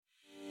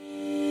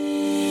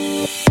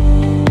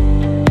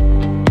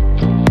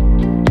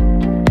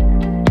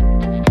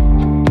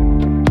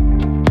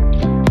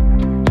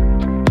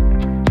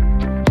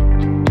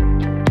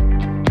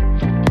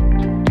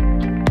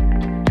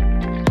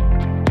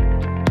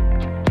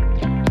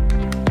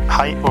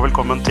Hei og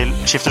velkommen til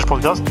Skifters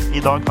podcast. I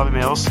dag har vi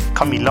med oss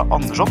Camilla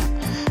Andersson.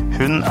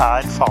 Hun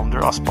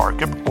founder av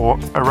Sparkup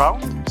og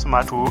Around, som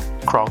to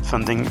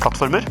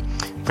crowdfunding-plattformer.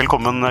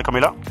 Velkommen,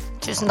 Camilla.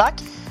 Tusen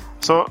takk.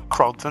 Så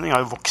crowdfunding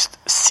har jo vokst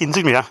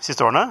sinnssykt mye de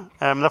siste årene,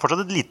 men det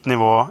fortsatt et lite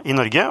nivå i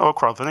Norge, og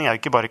crowdfunding jo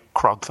ikke bare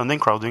crowdfunding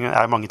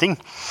jo mange ting.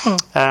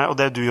 Og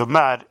det du jobber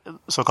med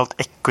såkalt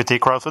equity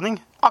crowdfunding.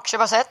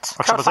 Aksjebasert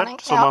crowdfunding.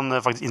 Så man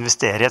faktisk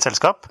investerer i et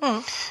selskap.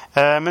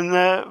 Men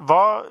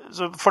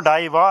for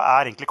deg, hva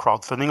egentlig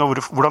crowdfunding, og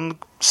hvordan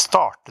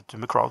startet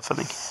du med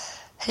crowdfunding?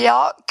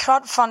 Ja,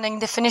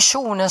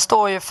 crowdfunding-definisjonen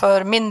står jo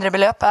for mindre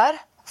beløper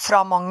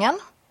fra mange,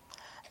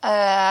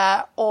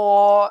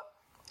 og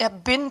jeg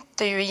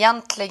begynte jo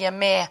egentlig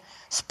med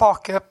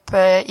Sparkup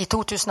i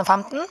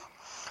 2015,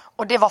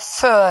 og det var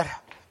før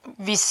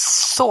vi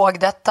så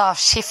dette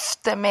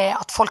skiftet med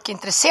at folk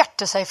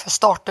interesserte seg for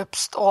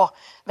startups og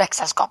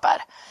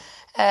vekstselskaper.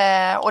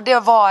 Og det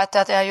var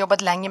etter at jeg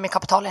jobbet lenge med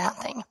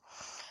kapitalinnhenting.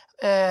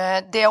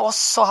 Det jeg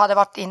også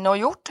hadde vært inne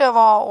og gjort, det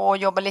var å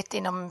jobbe litt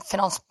innom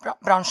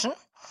finansbransjen,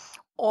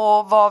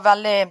 og var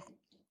veldig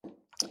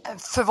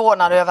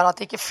forvånet over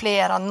at ikke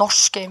flere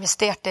norske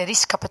investerte i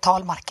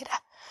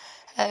riskkapitalmarkedet.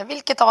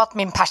 Vilket har vært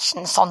min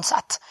passion sånn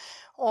sett.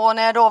 Og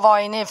når jeg da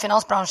var inne i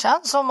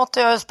finansbransjen, så måtte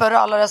jeg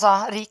spørre alle disse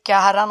rike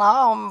herrene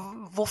om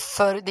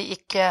hvorfor de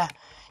ikke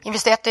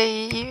investerte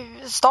i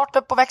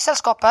startup og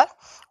vekstselskaper,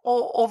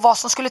 og hva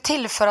som skulle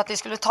til for at de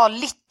skulle ta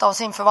litt av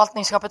sin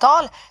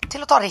forvaltningskapital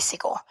til å ta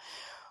risiko.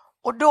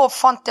 Og da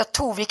fant jeg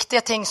to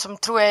viktige ting som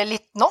tror jeg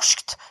litt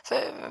norskt.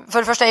 For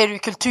det første det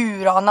jo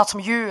kultur og annet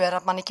som gjør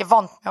at man ikke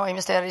vant med å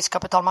investere i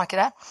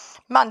riskkapitalmarkedet.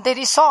 Men det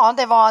de sa,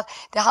 det var at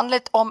det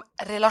handlet om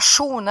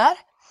relasjoner,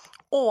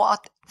 og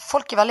at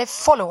folk veldig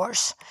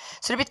followers.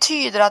 Så det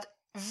betyder at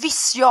hvis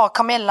jeg og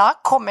Camilla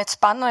kom med et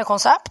spennende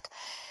konsept,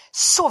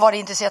 så var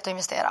de interessert i å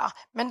investere.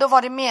 Men da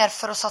var det mer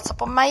for å satse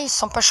på meg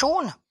som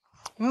person,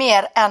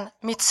 mer enn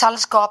mitt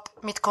selskap,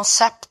 mitt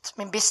konsept,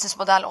 min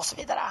businessmodell og så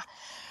videre.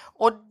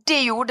 Og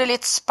det gjorde det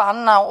litt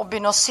spennende å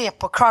begynne å se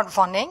på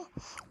crowdfunding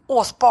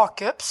og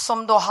Sparkup,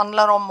 som da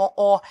handler om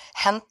å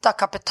hente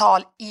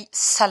kapital i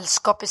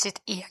selskapet sitt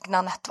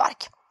egne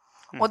nettverk.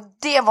 Og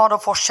det var da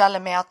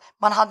forskjellen med at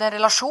man hadde en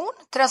relasjon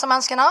til disse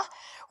menneskene,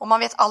 og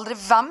man vet aldri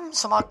hvem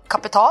som har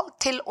kapital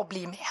til å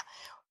bli med.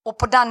 Og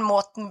på den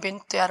måten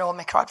begynte jeg da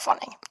med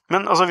crowdfunding.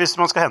 Men altså, hvis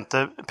man skal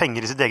hente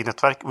penger i sitt eget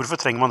nettverk, hvorfor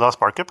trenger man da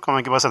Sparkup? Kan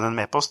man ikke bare sende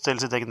en e-post til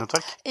sitt eget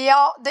nettverk?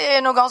 Ja,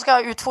 det noe ganske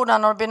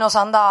utfordrende når du begynner å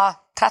sende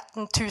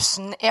 13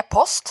 000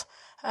 e-post,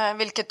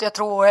 hvilket jeg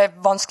tror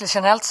vanskelig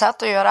generelt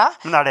sett å gjøre.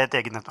 Men det et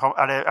eget nettverk?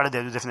 Er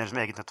det du definerer som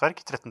eget nettverk?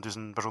 13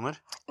 000 personer?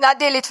 Nei,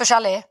 det litt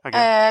forskjellig.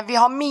 Okay. Vi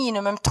har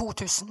minimum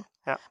 2000.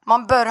 Ja.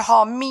 Man bør ha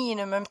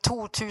minimum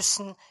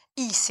 2000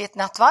 i sitt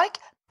nettverk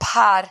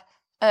per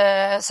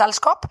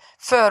selskap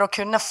for å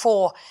kunne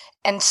få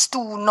en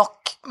stor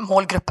nok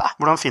målgruppe.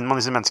 Hvordan finner man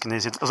disse menneskene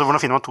i sitt... Altså,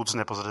 hvordan finner man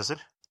 2000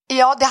 e-postadresser?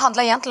 Ja, det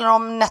handler egentlig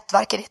om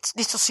nettverket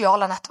ditt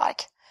sosiale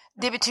nettverk.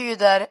 Det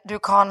betyder du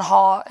kan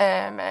ha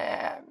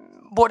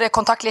både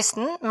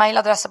kontaktlisten,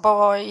 mailadresse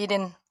i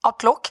din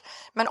Outlook,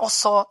 men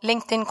også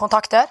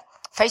LinkedIn-kontakter,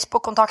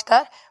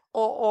 Facebook-kontakter,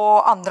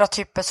 og andre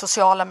typer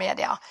sosiale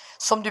medier,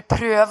 som du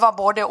prøver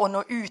både å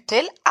nå ut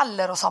til,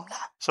 eller å samle.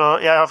 Så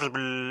jeg har for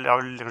eksempel, jeg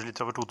har kanskje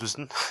litt over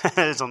 2000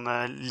 sånne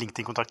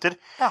LinkedIn-kontakter.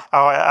 Ja.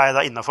 Jeg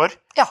da innenfor?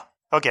 Ja.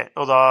 Ok,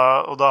 og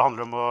da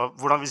handler det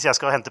om hvis jeg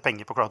skal hente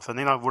penger på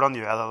crowdfunding, hvordan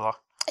gjør jeg det da?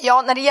 Ja,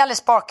 når det gjelder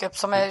Sparkup,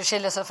 som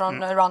skiller seg fra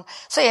Run,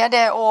 så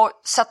det å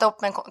sette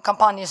opp en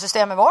kampanje i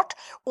systemet vårt,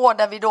 og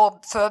der vi da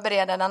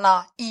forbereder denne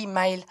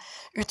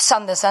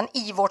e-mail-utsendelsen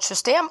i vårt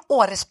system,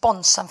 og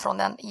responsen fra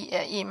den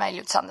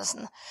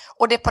e-mail-utsendelsen.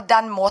 Og det på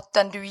den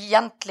måten du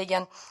egentlig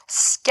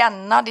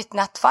skanner ditt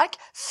nettverk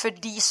for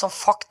de som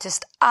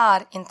faktisk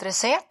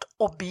interessert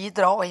å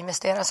bidra og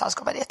investere i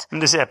selskapet ditt.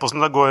 Men disse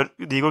e-postene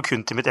de går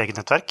kun til mitt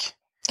eget nettverk?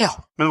 Ja.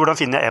 Men hvordan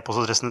finner jeg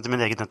e-postadressene til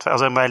min eget nettverk?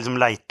 Altså, må jeg liksom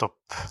leite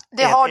opp...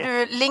 Det har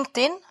du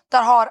LinkedIn,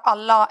 der har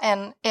alle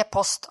en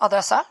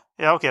e-postadresse.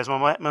 Ja, ok, så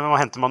men man må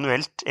hente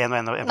manuelt en og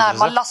en e-postadresse?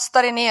 Nei, man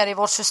laster det ned i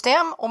vårt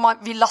system,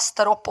 og vi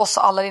laster opp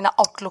også alle dine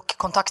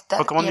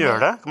Outlook-kontakter. Hva kan man gjøre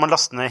det? Kan man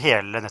laste ned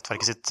hele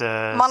nettverket sitt?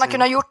 Man har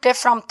kunnet gjort det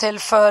frem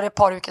til for et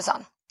par uker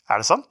siden.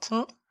 Det sant?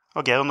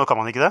 Ok, og nå kan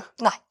man ikke det?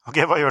 Nei. Ok,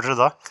 hva gjør dere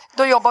da?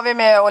 Da jobber vi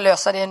med å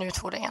løse den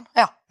utfordringen,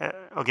 ja.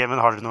 Ok, men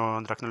har dere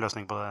noen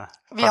løsning på det?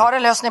 Vi har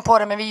en løsning på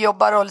det, men vi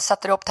jobber og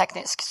setter det opp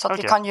teknisk, så at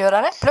vi kan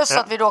gjøre det, pluss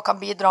at vi da kan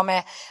bidra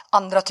med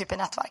andre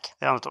typer nettverk.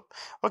 Ja, nettopp.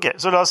 Ok,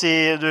 så la oss si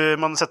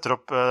man setter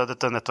opp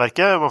dette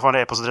nettverket, man får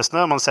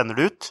e-postadressene, man sender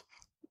det ut,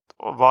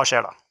 og hva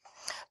skjer da?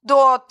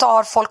 Da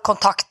tar folk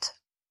kontakt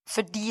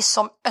for de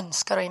som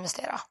ønsker å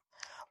investere.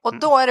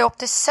 Og da det opp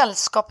til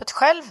selskapet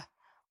selv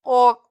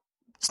å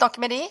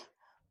snakke med de,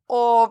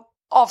 og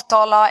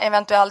avtale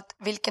eventuelt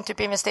hvilken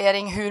type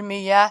investering, hvor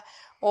mye,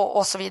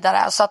 og så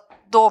videre. Så at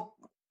da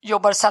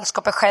jobber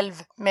selskapet selv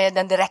med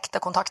den direkte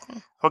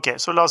kontakten. Ok,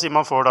 så la oss si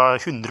man får da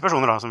 100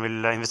 personer da, som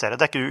vil investere.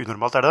 Det ikke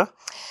unormalt, det?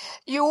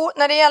 Jo,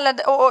 når det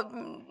gjelder... Og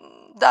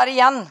der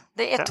igjen,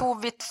 det to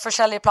vidt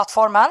forskjellige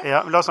plattformer.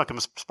 Ja, la oss snakke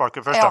om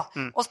Sparkup først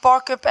da. Og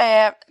Sparkup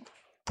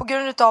på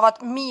grund av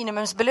att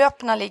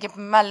minimumsbeløpene ligger på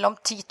mellom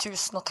 10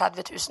 000 og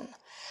 30 000,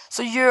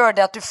 så gjør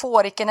det at du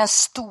får ikke den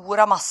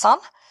store massen,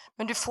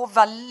 men du får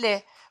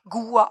veldig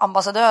gode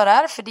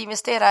ambassadører, for de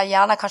investerer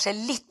gjerne kanskje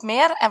litt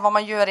mer enn hva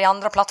man gjør i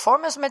andre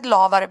plattformer som et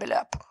lavere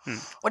beløp.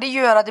 Og det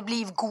gjør at det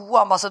blir gode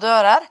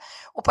ambassadører,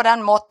 og på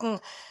den måten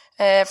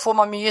får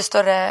man mye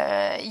større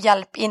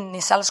hjelp inn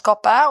i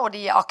selskapet, og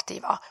de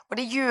aktive. Og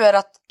det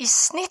gjør at i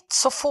snitt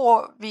så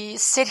får vi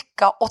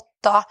cirka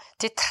 8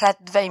 til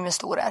 30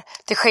 investorer,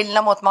 til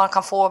skillnad mot at man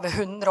kan få over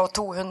 100 og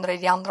 200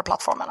 i de andre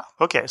plattformene.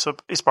 Ok, så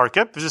i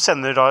SparkUp, hvis du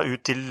sender da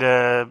ut til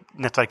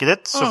nettverket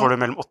ditt, så får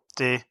du mellom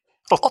 8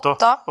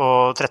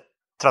 og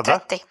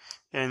 30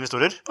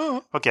 investorer.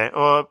 Ok,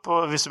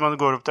 og hvis man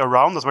går opp til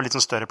Around, som er litt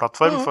sånn større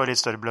plattform for litt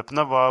større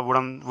beløpene,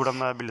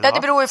 hvordan er bildet da?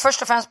 Det beror jo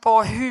først og fremst på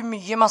hvor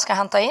mye man skal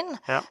hente inn.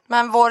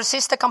 Men vår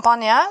siste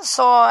kampanje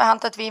så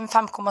hentet vi inn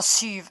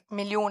 5,7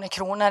 millioner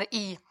kroner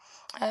i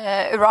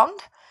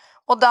Around,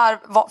 og der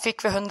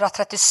fikk vi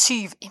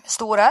 137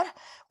 investorer,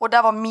 og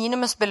der var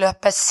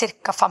minimumsbeløpet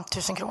cirka 5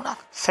 000 kroner.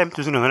 5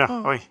 000 kroner, ja.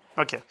 Oi,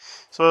 ok.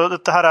 Så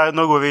dette her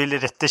nå går vi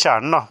rett til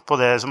kjernen da,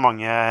 på det som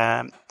mange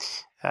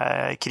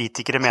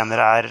kritikere mener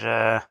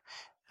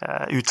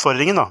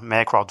utfordringen da,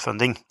 med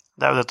crowdfunding.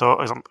 Det jo dette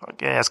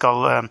jeg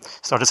skal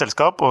starte et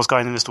selskap og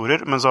skal ha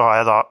investorer, men så har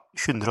jeg da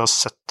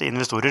 170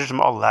 investorer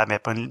som alle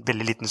med på en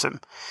veldig liten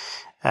sum.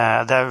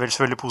 Det vel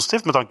selvfølgelig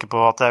positivt med tanke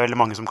på at det veldig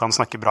mange som kan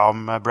snakke bra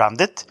om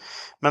brandet,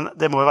 men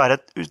det må jo være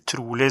et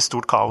utrolig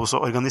stort kaos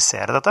å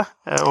organisere dette,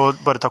 og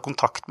bare ta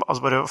kontakt med,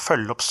 altså bare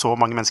følge opp så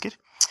mange mennesker.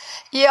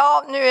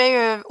 Ja, nu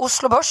jo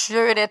Oslo Børs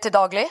gjør det til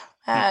daglig.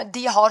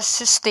 De har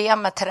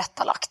systemet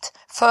tilrettelagt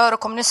for å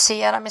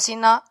kommunisere med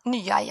sine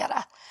nye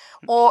eiere.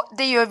 Og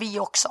det gjør vi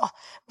også.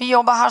 Vi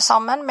jobber her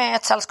sammen med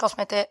et selskap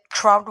som heter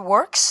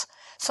Crowdworks,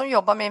 som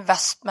jobber med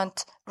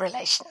investment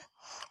relation.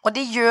 Og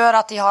det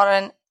gjør at de har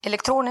en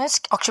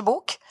elektronisk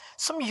aksjebok,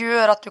 som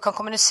gjør at du kan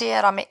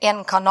kommunisere med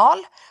en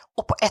kanal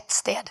og på ett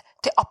sted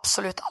til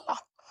absolutt alle.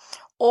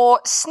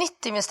 Og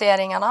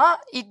snittinvesteringene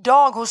i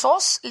dag hos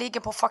oss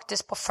ligger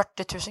faktisk på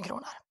 40 000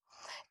 kroner.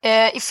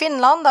 I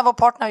Finland, der vår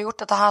partner har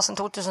gjort dette her siden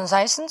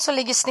 2016, så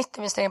ligger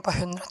snittinvesteringen på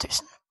 100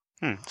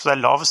 000. Så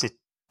det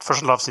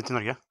fortsatt lav snitt i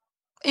Norge?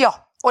 Ja,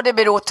 og det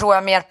beror, tror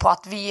jeg, mer på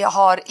at vi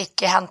har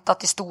ikke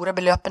hentet de store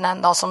beløpene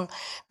enda, som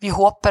vi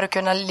håper å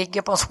kunne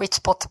ligge på en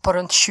sweet spot på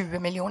rundt 20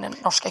 millioner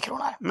norske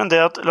kroner. Men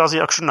det at, la oss si,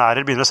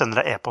 aksjonærer begynner å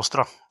sende deg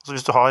e-poster da, så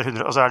hvis du har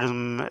 100, og så det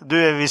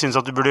liksom, vi synes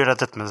at du burde gjøre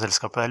dette med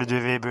selskapet,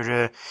 eller vi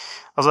burde,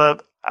 altså,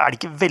 det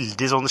ikke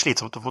veldig sånn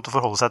slitsomt å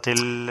forholde seg til,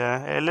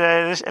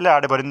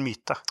 eller det bare en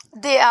myte?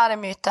 Det en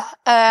myte,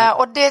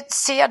 og det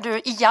ser du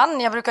igjen,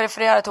 jeg bruker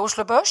referere til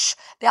Oslo Børs,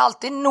 det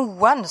alltid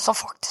noen som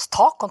faktisk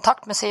tar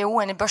kontakt med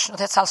CEO-en i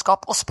børsnotert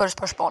selskap og spør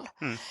spørsmål,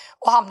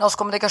 og hamner hos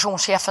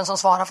kommunikasjonssjefen som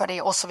svarer for det,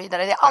 og så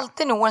videre. Det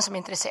alltid noen som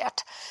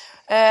interessert.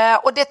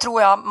 Og det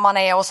tror jeg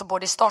man også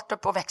både i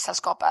startup og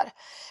vekstselskaper.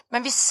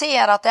 Men vi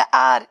ser at det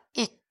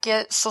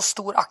ikke så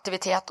stor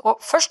aktivitet,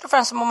 og først og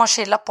fremst må man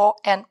skille på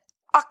en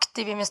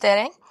aktiv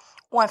investering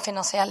og en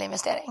finansiell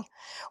investering.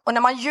 Og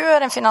når man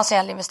gjør en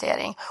finansiell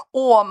investering,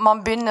 og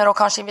man begynner å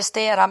kanskje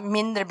investere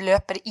mindre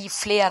beløper i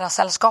flere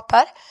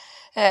selskaper,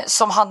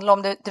 som handler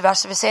om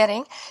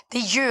diversifisering,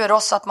 det gjør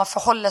også at man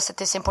forholder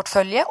seg til sin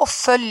portfølje, og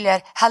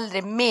følger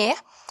heller med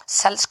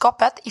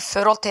selskapet i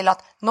forhold til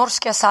at når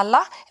skal jeg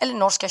selge, eller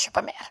når skal jeg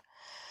kjøpe mer.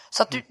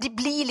 Så at de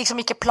blir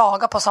liksom ikke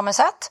plaget på samme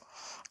sett.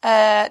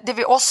 Det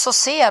vi også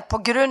ser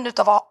på grunn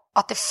av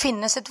at det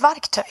finnes et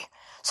verktøy,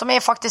 som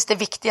faktisk det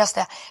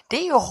viktigste,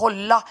 det jo å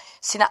holde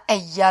sine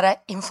eiere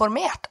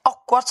informert,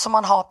 akkurat som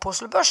man har på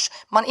Oslo Børs.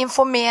 Man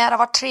informerer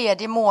hver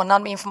 3.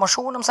 måned med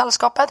informasjon om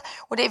selskapet,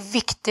 og det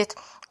viktig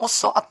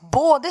også at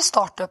både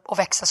startup og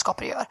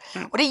vekstselskaper gjør.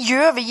 Og det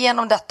gjør vi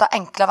gjennom dette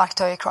enkle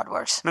verktøyet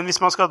Crowdworks. Men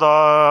hvis man skal da,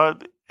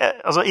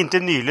 altså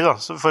inntil nylig da,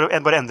 så for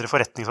å bare endre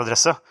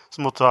forretningsadresse,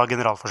 så måtte du ha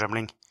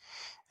generalforsamling.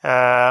 Det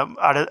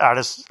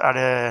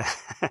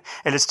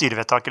eller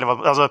styrevedtak eller hva,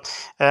 altså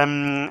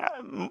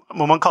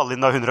må man kalle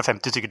inn da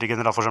 150 stykker til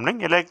generalforsamling,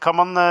 eller kan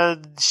man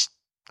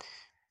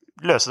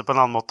løse det på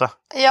en annen måte?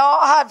 Ja,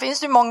 her finnes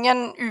det mange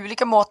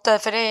ulike måter,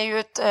 for det jo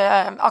et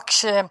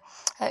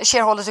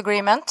shareholders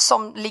agreement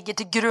som ligger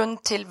til grunn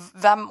til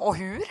hvem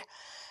og hur,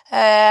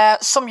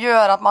 som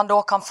gjør at man da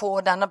kan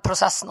få denne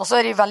prosessen, og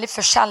så det veldig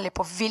forskjellig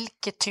på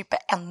hvilke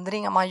type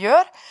endringer man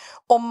gjør,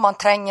 om man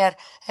trenger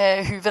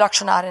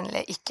huvudaksjonæren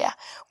eller ikke.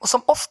 Og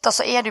som ofte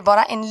så det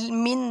bare en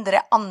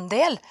mindre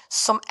andel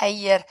som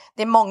eier,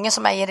 det mange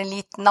som eier en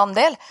liten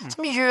andel,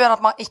 som gjør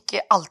at man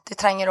ikke alltid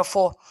trenger å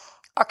få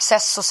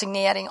aksess og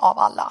signering av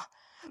alle.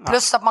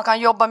 Pluss at man kan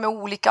jobbe med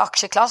olika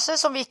aksjeklasser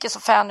som vi ikke så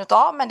fan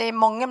av, men det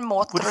mange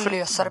måter å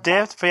løse det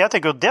på. For jeg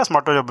tenker jo det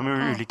smart å jobbe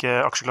med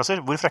ulike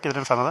aksjeklasser. Hvorfor ikke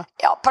dere en fan av det?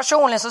 Ja,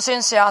 personlig så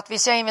synes jeg at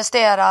hvis jeg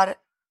investerer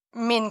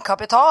min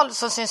kapital,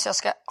 så synes jeg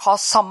skal ha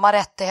samme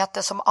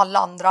rettigheter som alle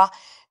andre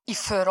i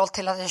forhold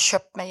til at jeg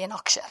kjøpt meg en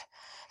aksjer.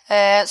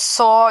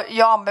 Så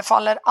jeg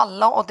anbefaler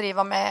alle å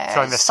drive med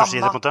fra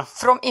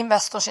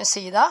investors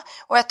side,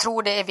 og jeg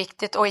tror det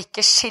viktig å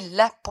ikke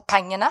skille på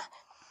pengene.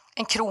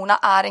 En krona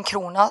en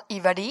krona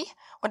i verdi,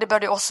 Og det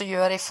bør de også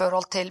gjøre i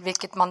forhold til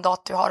hvilket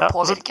mandat du har å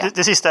påvirke. Altså,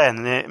 det siste er jeg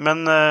enig i,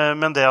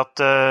 men det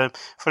at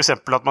for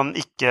eksempel at man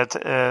ikke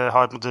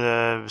har på en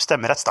måte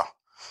stemmerett da,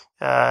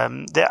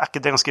 det er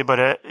ikke det ganske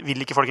bare,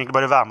 vil ikke folk egentlig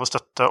bare være med å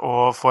støtte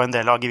og få en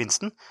del av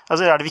gevinsten?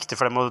 Altså er det viktig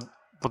for dem å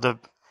både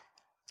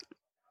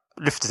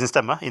lufte sin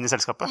stemme inn i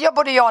selskapet? Ja,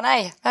 både ja og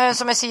nei.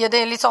 Som jeg sier,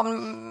 det er litt sånn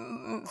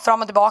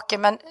fram og tilbake,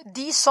 men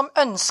de som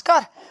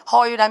ønsker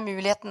har jo den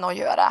muligheten å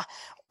gjøre.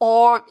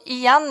 Og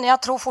igjen,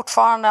 jeg tror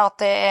fortfarande at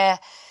det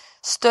er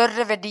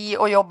større verdi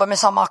å jobbe med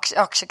samme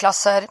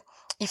aksjeklasser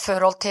i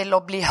forhold til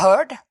å bli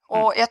hørd.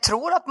 Og jeg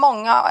tror at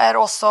mange er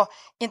også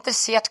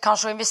interessert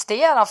kanskje å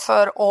investere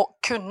for å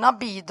kunne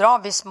bidra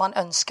hvis man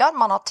ønsker,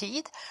 man har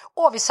tid,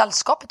 og hvis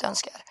selskapet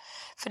ønsker.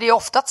 For det er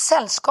ofte at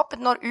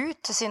selskapet når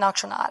ut til sine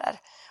aksjonærer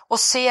og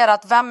ser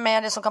at hvem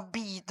er det som kan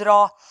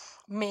bidra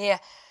med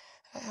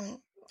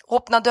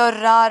åpne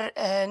dører,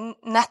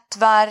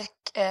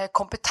 nettverk,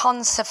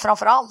 kompetanse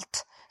framfor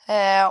alt.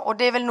 Og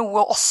det er vel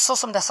noe også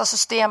som disse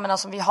systemene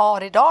som vi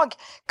har i dag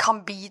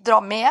kan bidra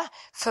med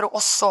for å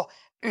også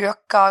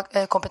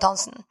øke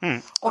kompetansen.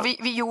 Og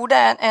vi gjorde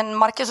en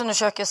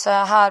markedsundersøkelse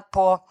her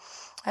på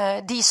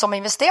de som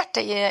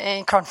investerte i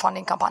en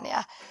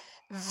crowdfunding-kampanje.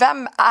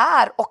 Hvem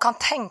er og kan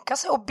tenke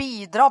seg å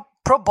bidra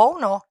pro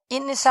bono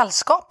inn i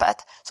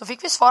selskapet? Så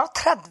fikk vi svare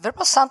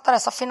 30% av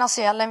disse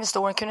finansielle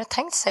investorene kunne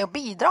tenkt seg å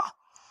bidra.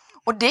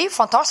 Og det er jo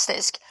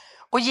fantastisk.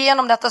 Og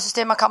gjennom dette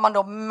systemet kan man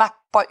da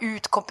mappe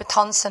ut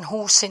kompetansen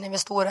hos sine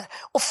investorer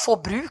og få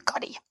bruk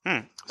av de.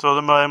 Så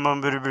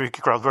man bør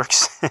bruke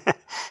CrowdWorks?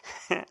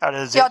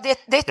 Ja, det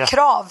er et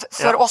krav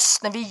for oss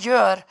når vi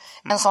gjør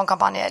en sånn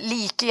kampanje.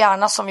 Like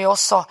gjerne som vi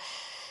også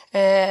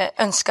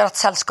ønsker at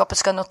selskapet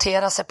skal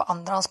notere seg på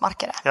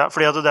andrehandsmarkedet. Ja,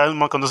 fordi at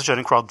man kan også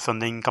kjøre en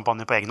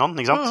crowdfunding-kampanje på egen hånd,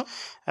 ikke sant?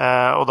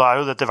 Og da er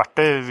jo dette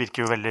verktøy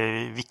virker jo veldig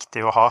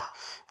viktig å ha.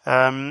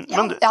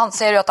 Jeg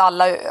anser jo at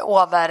alle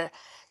over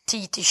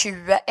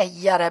 10-20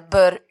 eiere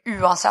bør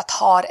uansett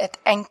ha et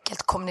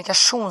enkelt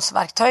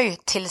kommunikasjonsverktøy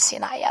til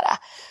sine eiere.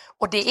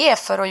 Og det er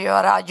for å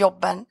gjøre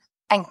jobben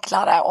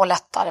enklere og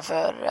lettere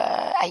for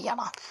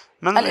eierne.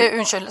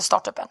 Unnskyld,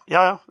 startupen.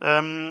 Ja.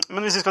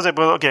 Men hvis vi skal se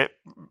på,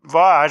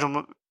 hva er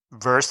sånn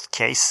worst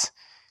case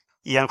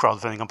i en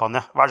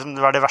crowdfunding-kampanje? Hva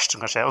er det verste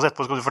som kan skje? Og så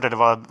etterpå skal du fortelle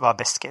hva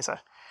best case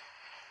er.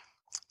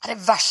 Det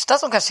verste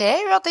som kan skje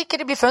er jo at det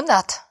ikke blir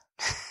funnet.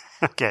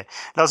 Ok,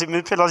 la oss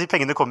si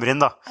pengene kommer inn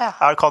da.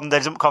 Ja. Kan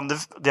det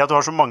at du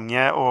har så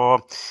mange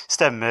og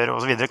stemmer og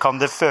så videre, kan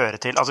det føre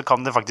til, altså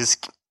kan det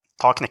faktisk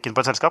ta knekken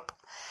på et selskap?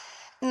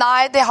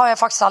 Nei, det har jeg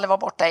faktisk aldri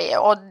vært borte i,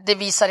 og det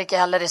viser ikke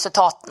heller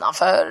resultatene,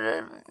 for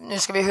nå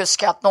skal vi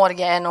huske at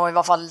Norge er nå i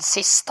hvert fall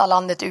siste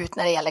landet ut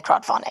når det gjelder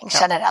crowdfunding,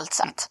 generelt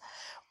sett.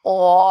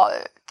 Og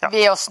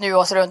ved å snu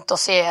oss rundt og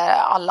se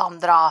alle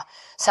andre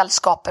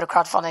selskaper og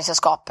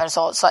crowdfunding-selskaper,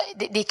 så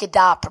det er ikke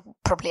der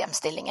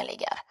problemstillingen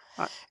ligger.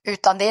 Nei.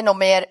 Utan det er noe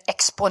mer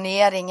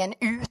eksponeringen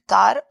ut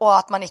der, og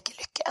at man ikke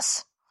lykkes.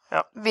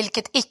 Ja.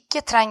 Hvilket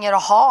ikke trenger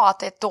å ha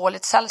at det er et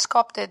dårligt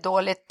selskap, det er et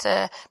dårligt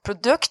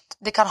produkt,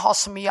 det kan ha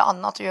så mye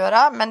annet å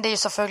gjøre, men det er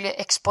jo selvfølgelig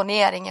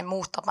eksponeringen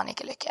mot at man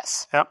ikke lykkes.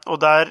 Ja,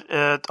 og der,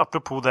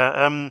 apropos det,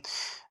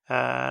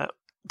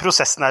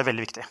 prosessen er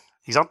veldig viktig,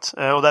 ikke sant?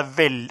 Og det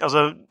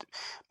er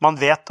man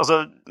vet,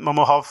 man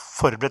må ha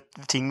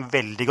forberedt ting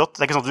veldig godt.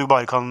 Det er ikke sånn at du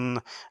bare kan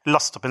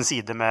laste opp en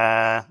side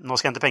med, nå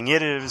skal jeg hente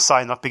penger,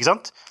 sign up, ikke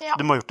sant? Ja.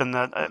 Du må ha gjort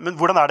men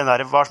hvordan er den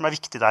der, hva som er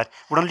viktig der?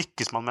 Hvordan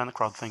lykkes man med en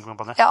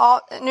crowdfunding-kampanje?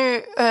 Ja, nå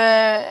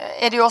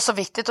er det jo også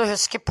viktig å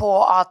huske på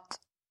at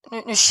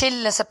nu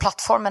skiller seg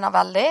plattformene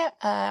veldig,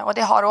 og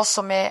det har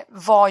også med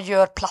hva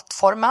gjør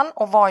plattformen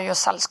og hva gjør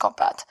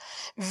selskapet.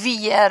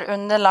 Vi er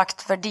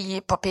underlagt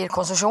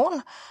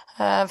verdipapirkonsesjon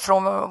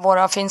fra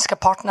våre finske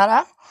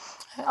partnere,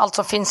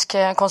 altså finsk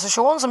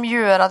konsesjon, som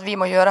gjør at vi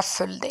må gjøre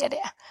full DD.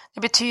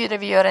 Det betyr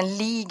at vi gjør en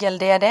legal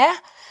DD,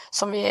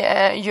 som vi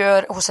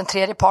gjør hos en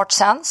tredjepart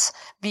sens.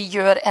 Vi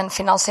gjør en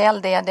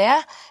finansiell DD.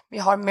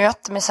 Vi har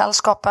møte med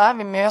selskapet,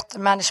 vi møter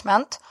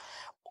management,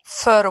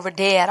 for å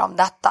vurdere om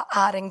dette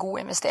er en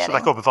god investering. Så det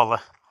er ikke åpent for alle?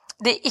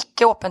 Det er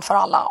ikke åpent for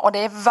alle, og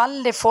det er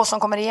veldig få som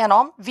kommer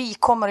igjennom. Vi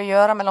kommer å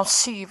gjøre mellom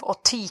 7 og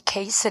 10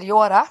 caser i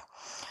året.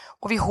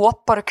 Og vi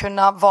håper å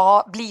kunne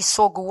bli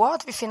så gode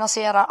at vi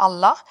finansierer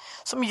alle,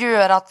 som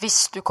gjør at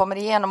hvis du kommer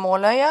igjennom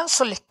måløyet,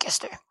 så lykkes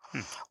du.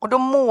 Og da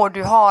må du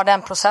ha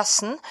den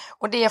prosessen,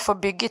 og det er for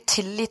å bygge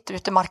tillit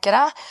ute i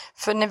markedet.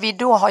 For når vi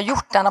da har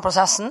gjort denne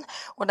prosessen,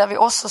 og der vi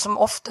også som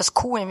oftest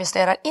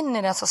co-investerer inn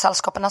i disse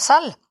selskapene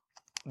selv.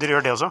 Dere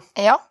gjør det også?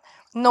 Ja.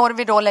 Når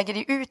vi da legger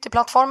de ut i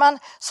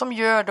plattformen, som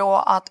gjør da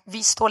at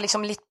vi står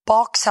liksom litt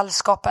bak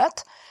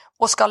selskapet,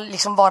 og skal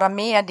liksom være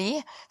med de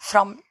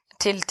fram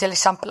til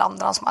eksempel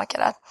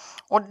andrehandsmarkedet.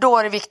 Og da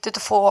er det viktig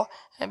å få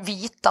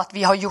vite at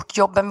vi har gjort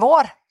jobben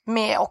vår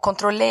med å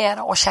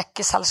kontrollere og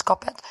sjekke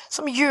selskapet,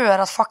 som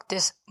gjør at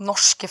faktisk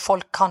norske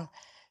folk kan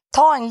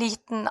ta en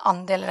liten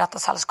andel i dette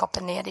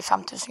selskapet ned i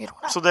 5 000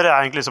 kroner. Så dere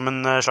er egentlig som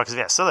en slags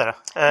VC, dere?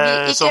 Vi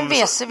er ikke en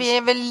VC,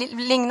 vi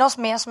ligner oss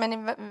mer som en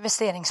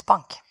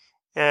investeringsbank.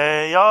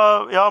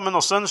 Ja, men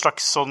også en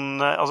slags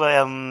sånn, altså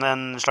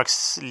en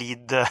slags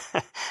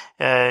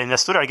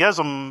lead-investor, er det ikke det?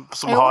 Som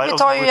Jo, har, vi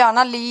tar jo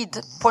gjerne lead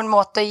på en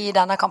måte i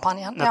denne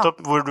kampanjen.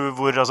 Nettopp,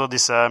 hvor altså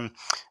disse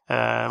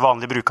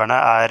vanlige brukerne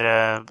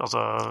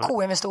altså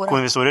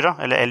Co-investorer, ja,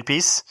 eller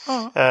LPs,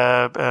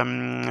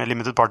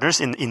 Limited Partners,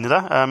 inn i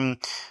det.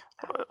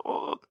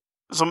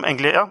 Som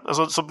egentlig, ja,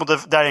 altså,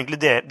 det er egentlig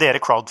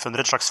dere crowdfunder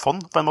et slags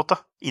fond, på en måte,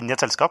 inn i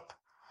et selskap.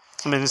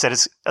 Som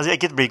investeres, altså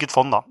det blir ikke et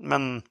fond da,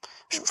 men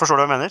forstår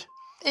du hva jeg mener?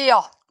 Ja,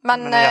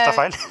 men jeg tar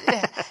feil.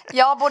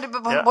 ja,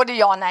 både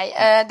ja og nei.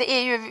 Det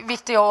er jo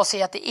viktig å si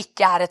at det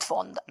ikke er et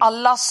fond.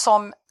 Alle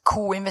som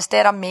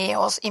co-investerer med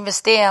oss,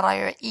 investerer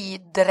jo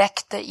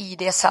direkte i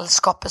det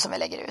selskapet som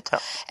vi legger ut. Ja.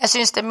 Jeg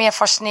synes det er mer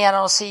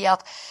fascinerende å si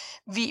at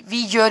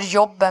vi gjør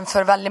jobben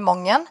for veldig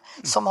mange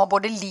som har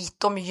både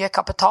lite og mye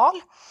kapital,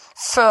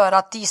 for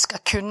at de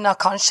skal kunne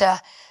kanskje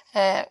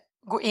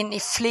gå inn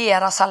i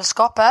flere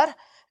selskaper,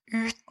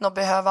 uten å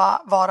behøve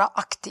være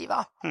aktive,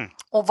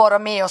 og være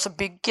med oss og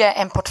bygge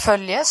en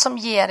portfølje som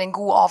gir en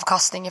god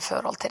avkastning i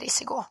forhold til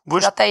risiko.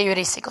 For det er jo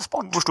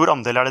risikosport. Hvor stor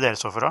andel er det dere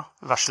står for da?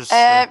 Versus...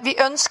 vi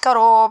ønsker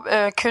å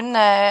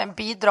kunne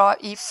bidra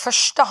i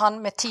første hand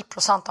med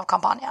 10% av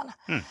kampanjen.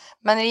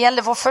 Men når det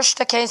gjelder vår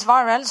første case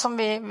viral, som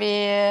vi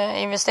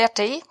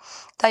investerte i,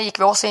 der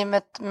gikk vi også inn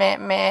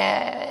med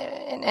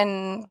en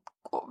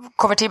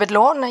konvertibelt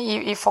lån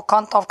i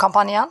forkant av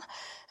kampanjen,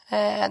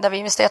 der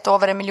vi investerte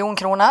over 1 million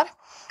kroner.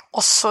 Og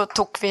så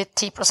tok vi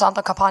 10%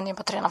 av kampanjen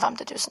på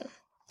 350 000.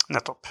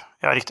 Nettopp,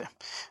 ja, riktig.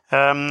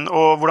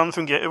 Og hvordan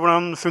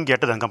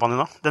fungerte den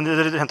kampanjen da?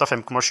 Dere hentet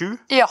 5,7?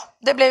 Ja,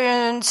 det ble jo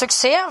en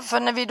suksess,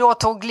 for når vi da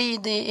tog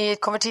lead i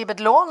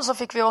konvertibelt lån, så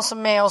fikk vi også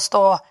med oss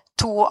da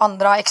 2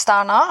 andre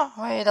eksterne,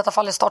 i dette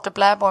fallet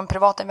Startup Lab og en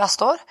privat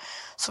investor.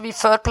 Så vi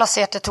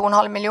førplasserte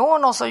 2,5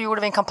 millioner, og så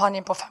gjorde vi en kampanje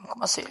på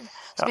 5,7.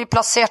 Så vi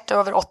plasserte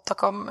over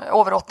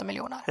 8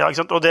 millioner. Ja,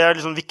 ikke sant? Og det er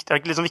liksom viktig,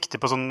 er ikke liksom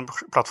viktig på sånn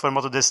plattform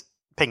at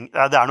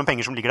det er noen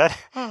penger som ligger der.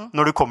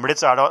 Når du kommer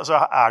dit, så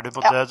har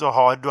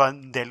du en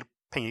del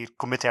penger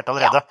kommittert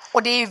allerede. Ja,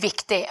 og det er jo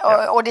viktig.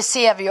 Og det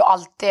ser vi jo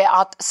alltid,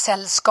 at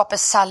selskapet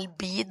selv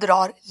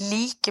bidrar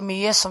like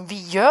mye som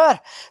vi gjør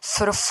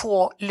for å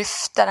få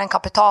lyfte den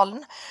kapitalen.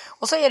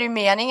 Og så er det jo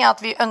meningen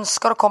at vi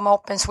ønsker å komme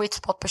opp en sweet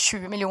spot på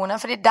 20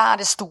 millioner, for det er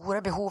der det store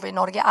behovet i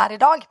Norge er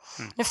i dag.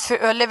 Nå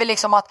føler vi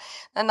liksom at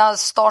denne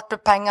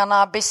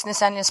startup-pengene,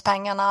 business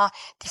engines-pengene,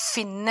 de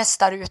finnes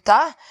der ute,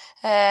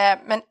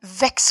 men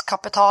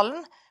vekstkapitalen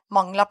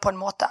mangler på en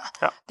måte.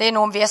 Ja. Det er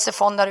noen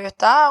VC-fond der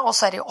ute, og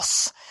så er det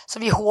oss. Så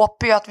vi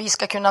håper jo at vi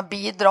skal kunne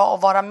bidra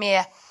og være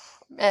med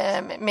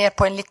mer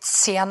på en litt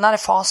senere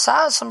fase,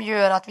 som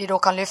gjør at vi da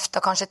kan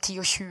lyfte kanskje 10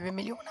 og 20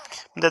 millioner.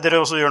 Det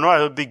dere også gjør nå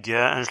er å bygge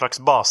en slags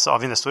base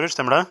av investorer,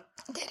 stemmer det?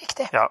 Det er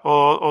riktig. Ja,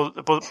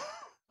 og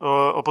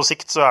på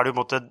sikt så er det jo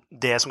på en måte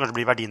det som kanskje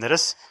blir verdien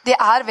deres. Det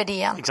er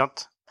verdien. Ikke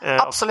sant?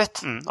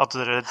 Absolutt. At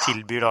dere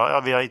tilbyr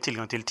da, vi har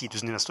tilgang til 10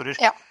 000 investorer.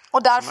 Ja,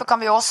 og derfor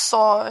kan vi også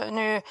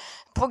nu,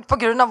 på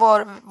grunn av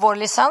vår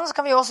lisens,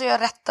 kan vi også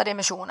gjøre rettede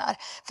emisjoner.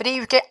 For det er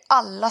jo ikke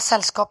alle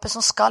selskaper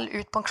som skal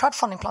ut på en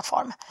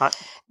crowdfunding-plattform.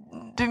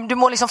 Du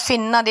må liksom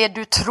finne det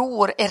du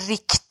tror er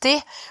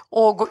riktig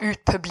og gå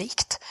ut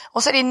publikt.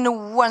 Og så er det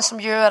noen som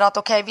gjør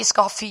at ok, vi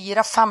skal ha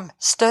 4-5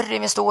 større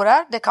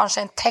investorer. Det er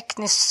kanskje en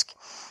teknisk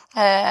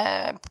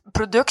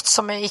produkt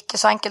som er ikke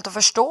så enkelt å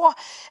forstå,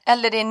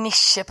 eller det er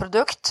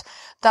nisjeprodukt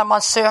der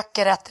man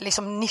søker etter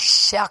liksom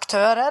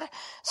nisjeaktører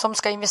som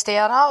skal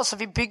investere, og så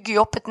vi bygger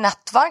jo opp et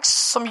nettverk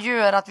som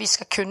gjør at vi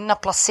skal kunne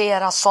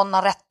plassere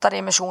sånne rettede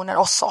emisjoner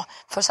også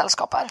for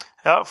selskaper.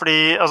 Ja,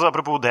 fordi, altså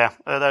apropos det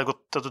er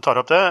godt at du tar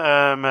opp det,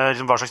 med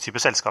liksom, hva slags type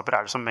selskaper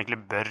er det som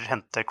egentlig bør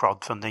hente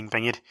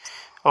crowdfunding-penger.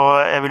 Og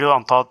jeg vil jo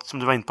anta at, som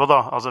du var inne på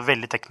da, altså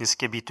veldig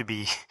tekniske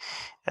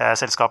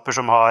B2B-selskaper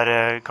som har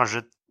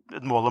kanskje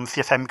et mål om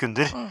 5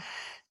 kunder.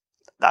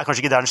 Det er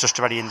kanskje ikke der den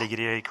største verdien ligger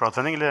i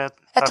crowdfunding? Eller?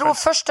 Jeg tror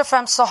først og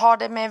fremst så har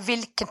det med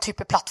hvilken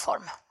type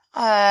plattform.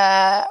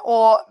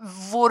 Og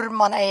hvor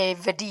man er i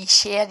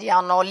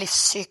verdikjedjen og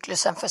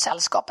livssyklusen for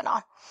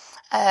selskapene.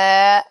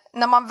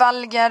 Når man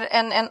velger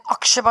en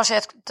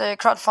aksjebasert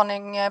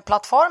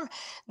crowdfunding-plattform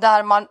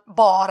der man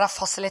bare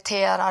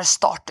fasiliterer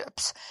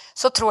startups,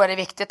 så tror jeg det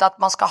er viktig at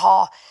man skal ha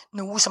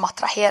noe som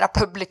attraherer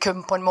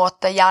publikum på en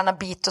måte, gjerne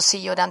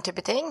B2C og den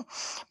type ting.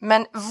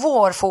 Men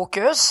vår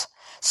fokus,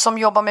 som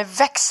jobber med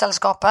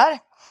vekstselskaper,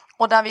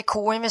 og der vi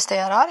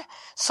co-investerer,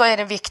 så er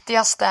det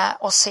viktigste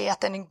å se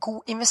at det er en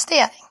god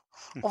investering.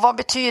 Og hva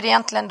betyr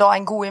egentlig da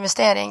en god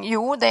investering?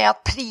 Jo, det er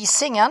at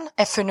prisingen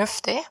er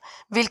fornuftig,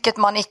 hvilket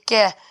man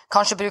ikke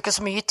kanskje bruker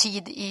så mye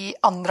tid i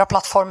andre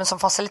plattformer som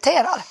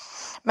fasiliterer.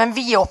 Men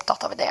vi er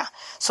opptatt av det.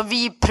 Så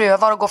vi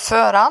prøver å gå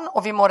foran,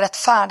 og vi må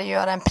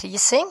rettferdiggjøre en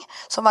prising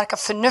som virker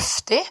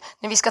fornuftig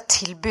når vi skal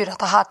tilby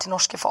dette her til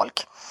norske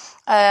folk.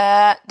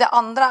 Det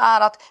andre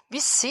er at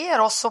vi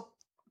ser også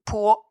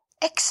på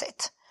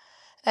exit.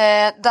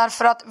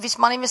 Därför att hvis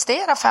man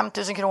investerar 5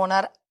 000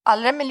 kronor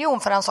eller 1 miljon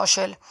för en saks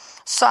skyld,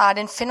 så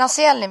det en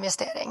finansiell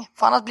investering.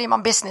 For annars blir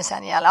man business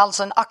angel,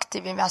 altså en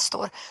aktiv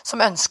investor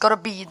som ønsker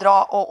å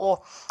bidra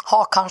og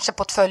ha kanskje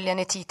portføljen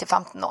i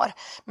 10-15 år.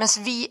 Mens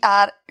vi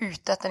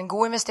ute etter en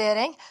god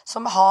investering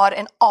som har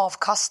en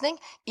avkastning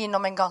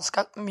innom en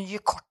ganske mye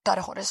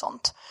kortere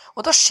horisont.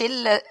 Og da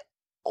skiller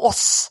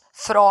oss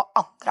fra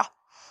andre.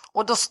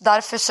 Og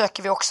derfor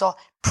søker vi også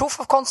proof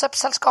of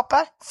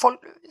concept-selskaper,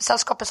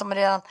 selskaper som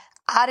redan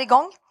i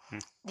gang.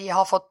 De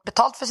har fått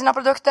betalt for sine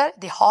produkter,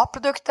 de har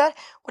produkter,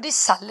 og de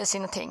selger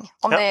sine ting,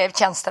 om det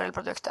tjenester eller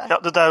produkter. Ja,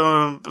 dette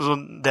jo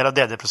en del av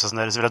DD-prosessen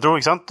deres, vil jeg tro,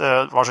 ikke sant?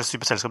 Hva slags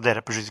type selskap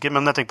dere beskytter,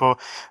 men jeg tenker på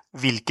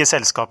hvilke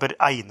selskaper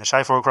egner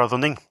seg for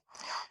crowdfunding?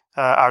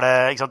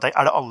 Ikke sant?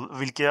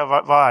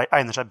 Hva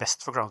egner seg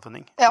best for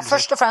crowdfunding? Ja,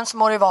 først og fremst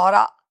må det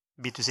være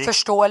B2C?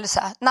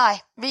 Forståelse.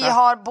 Nei, vi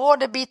har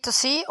både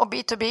B2C og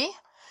B2B.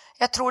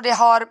 Jeg tror det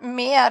har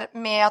mer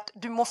med at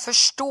du må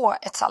forstå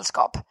et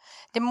selskap.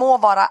 Det må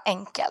være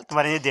enkelt. Det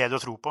må være en idé du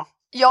tror på.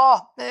 Ja,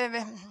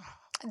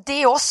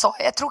 det også.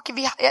 Jeg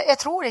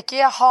tror ikke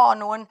jeg har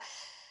noen...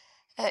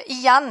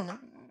 Igjen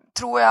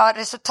tror jeg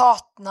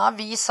resultatene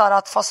viser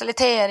at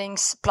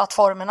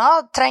faciliteringsplattformene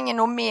trenger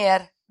noe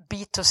mer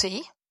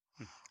B2C.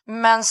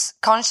 Mens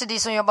kanskje de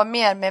som jobber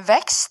mer med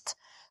vekst,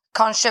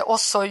 kanskje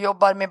også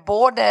jobber med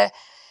både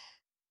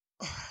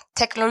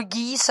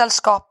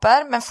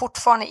teknologiselskaper, men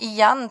fortfarande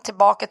igjen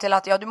tilbake til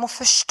at du må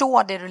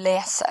forstå det du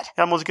leser.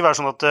 Ja, må det ikke være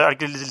sånn at, det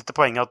ikke litt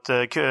poenget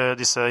at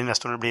disse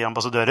investorene blir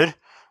ambassadører?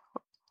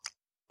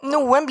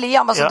 Noen blir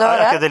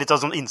ambassadører. Ja, ikke det litt av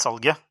sånn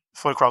innsalget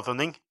for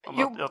crowdfunding?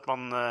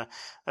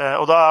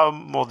 Og da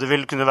må det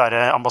vel kunne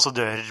være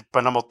ambassadører på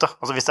en eller annen måte.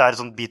 Altså hvis det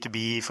et sånn B2B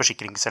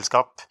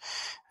forsikringsselskap,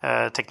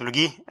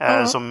 teknologi,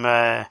 som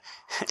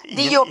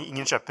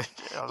ingen kjøper.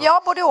 Ja,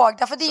 både og.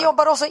 Derfor de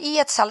jobber også i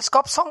et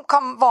selskap som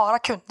kan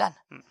være kunden.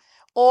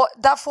 Og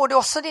der får du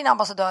også dine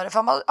ambassadører.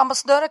 For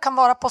ambassadører kan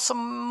være på så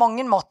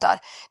mange måter.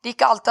 Det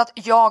ikke alltid at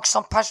jeg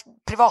som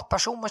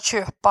privatperson må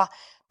kjøpe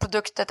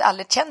produktet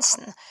eller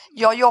tjänsten.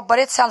 Jag jobbar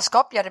i ett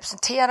sällskap, jag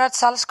representerar ett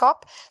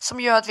sällskap som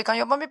gör att vi kan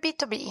jobba med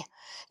B2B.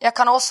 Jag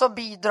kan också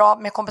bidra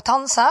med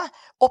kompetenser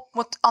upp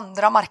mot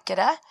andra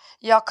marknader.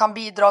 Jag kan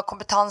bidra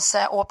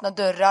kompetenser och öppna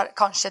dörrar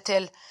kanske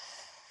till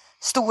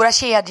stora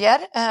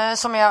kedjor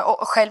som jag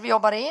själv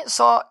jobbar i.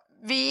 Så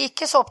vi är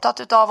inte så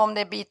opptatt av om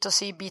det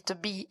B2C,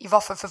 B2B, i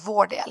hvert fall for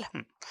vår del.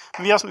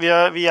 Vi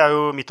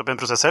jo midt oppe i en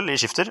prosess selv i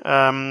Skifter,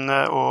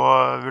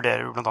 og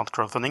vurderer jo blant annet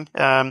crowdfunding.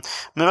 Men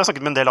vi har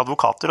snakket med en del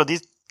advokater, og de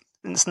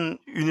nesten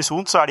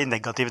unisont så de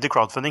negative til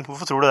crowdfunding.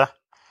 Hvorfor tror du det?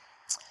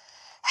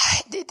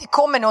 Det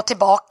kommer nog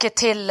tilbake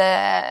til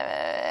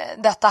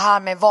dette her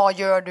med hva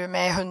gjør du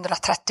med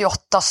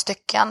 138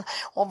 stykken,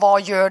 og hva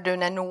gjør du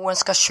når noen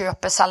skal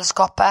kjøpe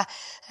selskapet?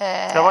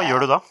 Ja, hva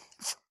gjør du da?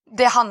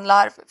 Det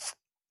handler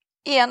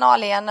ene og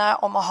alene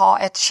om å ha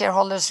et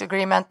shareholders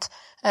agreement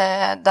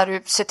der du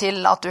ser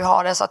til at du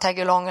har disse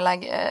tag-along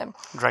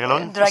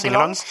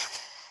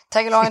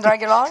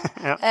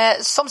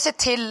som ser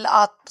til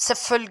at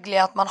selvfølgelig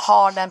at man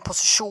har den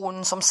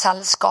posisjonen som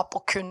selskap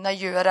og kunne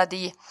gjøre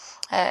de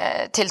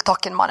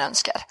tiltakene man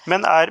ønsker.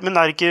 Men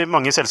ikke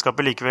mange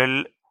selskaper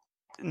likevel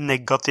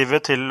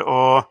negative til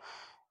å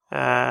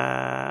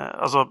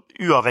altså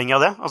uavhengig av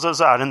det, altså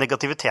så det en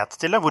negativitet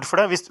til det. Hvorfor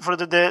det?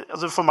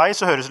 Altså for meg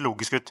så høres det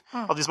logisk ut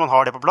at hvis man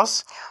har det på plass,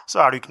 så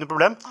det jo ikke noe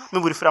problem.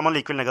 Men hvorfor man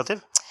likevel negativ?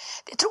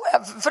 Det tror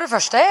jeg, for det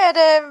første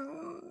det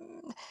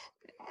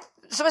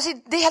som jeg sier,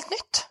 det helt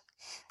nytt.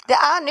 Det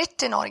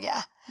nytt i Norge.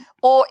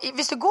 Og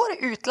hvis du går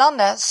i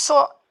utlandet,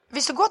 så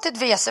hvis du går til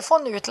et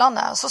VC-fond i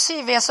utlandet, så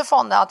sier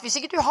VC-fondet at hvis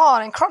ikke du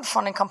har en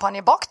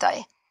crowdfunding-kampanje bak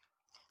deg,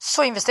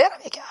 så investerer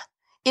vi ikke.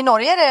 I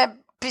Norge det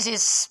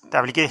precis...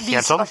 Det vel ikke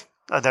helt sånn?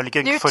 Det vel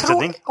ikke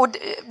forutsetning?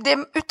 Det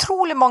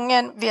utrolig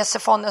mange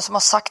VC-fonder som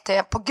har sagt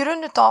det på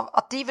grunn av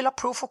at de vil ha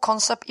proof of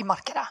concept i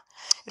markedet.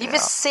 De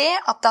vil se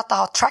at dette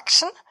har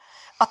traction,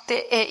 at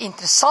det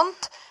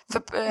interessant.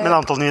 Men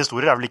antallet nye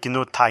historier vel ikke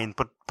noe tegn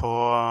på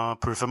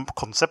proof of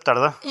concept,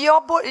 det det? Ja,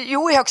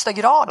 jo, i høyeste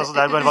grad. Altså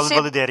det bare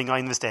validering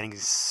av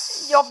investerings...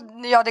 Ja,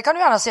 det kan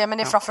du gjerne se, men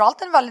det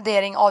framforallt en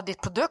validering av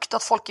ditt produkt,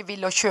 at folk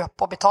vil å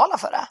kjøpe og betale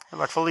for det. I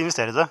hvert fall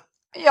investere i det.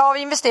 Ja,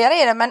 vi investerer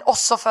i det, men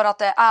også for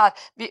at det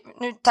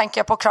nu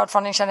tenker jeg på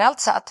crowdfunding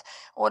generelt sett,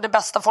 og det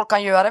beste folk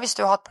kan gjøre hvis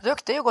du har et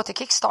produkt, det å gå til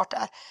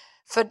Kickstarter.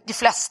 For de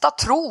fleste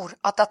tror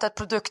at dette et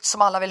produkt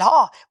som alle vil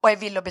ha,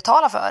 og vil å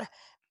betale for.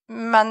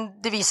 Men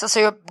det viser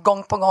seg jo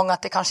gang på gang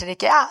at det kanskje det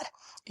ikke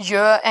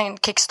Gjør en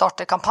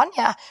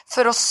Kickstarter-kampanje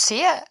for å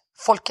se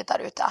folket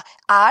der ute.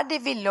 De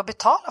villige å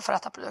betale for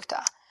dette produktet?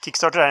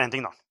 Kickstarter en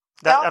ting da.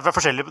 Det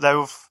forskjellig, det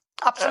jo...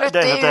 Absolutt,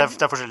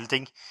 det forskjellige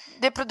ting.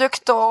 Det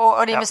produkt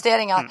og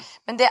investeringer.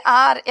 Men det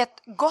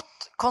et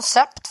godt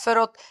konsept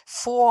for å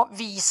få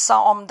visa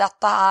om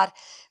dette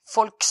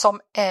folk som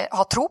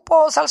har tro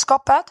på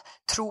selskapet,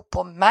 tro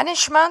på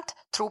management,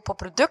 tro på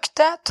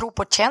produktet, tro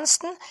på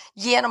tjänsten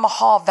genom att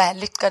ha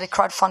vällyckade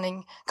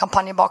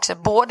crowdfunding-kampanjer bak sig,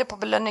 både på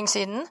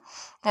belønningssiden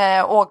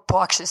og på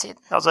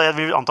aksjesiden. Altså, jeg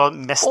vil anta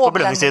mest på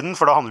belønningssiden,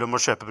 for da handler det om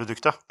å kjøpe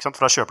produktet, ikke sant?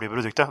 For da kjøper de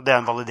produktet. Det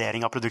en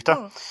validering av produktet.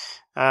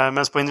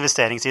 Mens på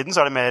investeringssiden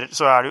så det mer,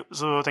 så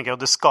tenker jeg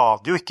at det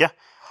skader jo ikke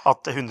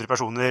at 100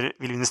 personer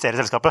vil investere i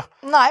selskapet.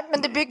 Nej,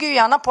 men det bygger ju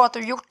gärna på att du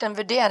har gjort en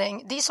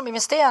värdering. De som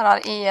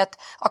investerar i ett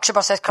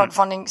aktiebaserat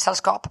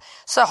crowdfunding-sällskap,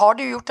 så har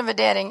du gjort en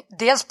värdering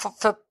dels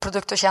för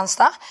produkt och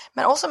tjänster,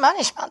 men också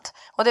management.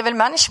 Och det är väl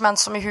management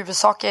som i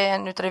huvudsak är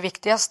en av de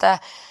viktigaste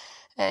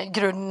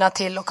grunderna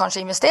till att kanske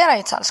investera i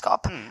ett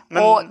sällskap.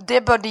 Och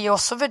det bör de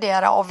också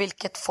värdera av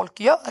vilket folk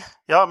gör.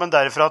 Ja, men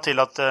därifrån till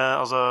att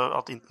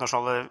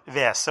internationella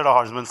VSer da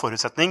har det som en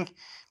förutsättning,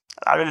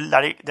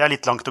 det är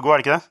lite långt att gå, är det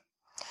inte det?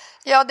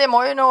 Ja, det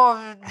må ju nog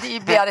de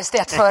bli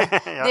arrestert för.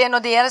 Ja. Det är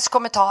nog deras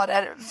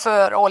kommentarer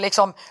för att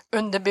liksom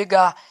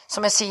underbygga,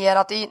 som jag säger,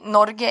 att i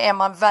Norge är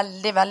man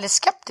väldigt, väldigt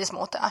skeptisk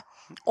mot det.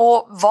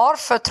 Och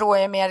varför tror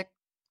jag är mer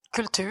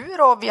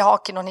kultur, och vi har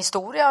inte någon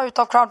historia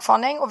utav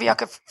crowdfunding, och vi har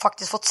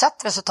faktiskt fått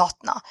sett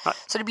resultaterna.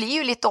 Så det blir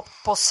ju lite upp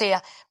på att se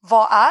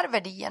vad är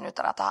värdien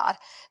utav det här.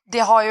 Det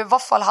har ju i alla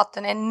fall haft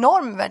en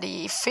enorm värde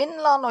i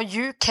Finland och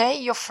UK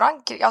och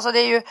Frankrike. Alltså det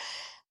är ju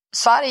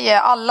Sverige,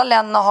 alla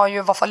länder har ju i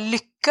alla fall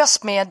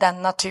lyckats med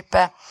denna typ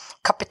av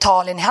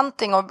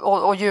kapitalinhämtning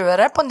och göra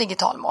det på en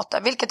digital måte,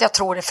 vilket jag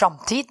tror är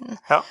framtiden.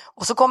 Ja.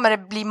 Och så kommer det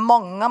bli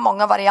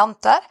många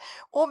varianter,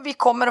 och vi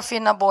kommer att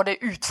finna både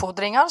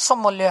utfordringar som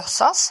må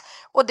lösas,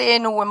 och det är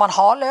nog man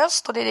har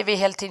löst, och det är det vi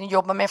hela tiden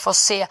jobbar med för att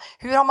se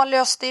hur har man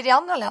löst det i de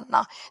andra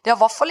länderna. Det har i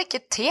alla fall inte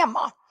ett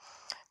tema.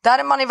 Där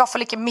är man i alla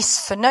fall inte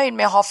missförnöjd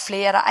med att ha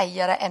flera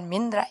ägare än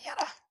mindre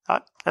ägare. Nei,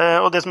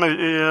 og det som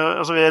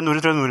altså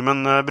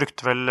nordmenn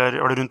brukte vel,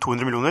 var det rundt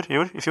 200 millioner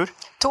i fjor?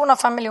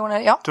 205 millioner,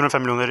 ja.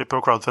 205 millioner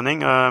på crowdfunding,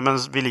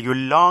 mens vi ligger jo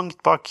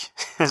langt bak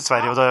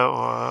Sverige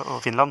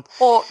og Finland.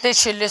 Och det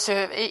skyldes ju,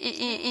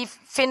 i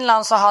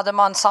Finland så hade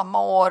man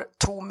samma år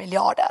 2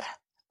 miljarder.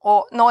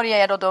 Och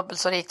Norge är då dubbelt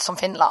så rikt som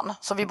Finland,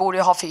 så vi borde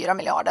ju ha 4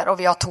 miljarder och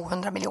vi har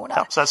 200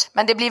 miljoner. Ja,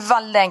 men det blir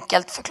väldigt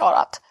enkelt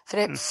förklarat, för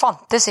det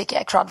fanns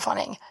inte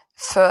crowdfunding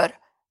för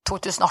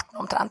 2018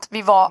 omtrent.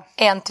 Vi var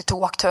 1 till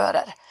 2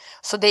 aktörer.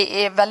 Så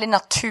det är väldigt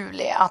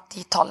naturligt att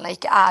de tallene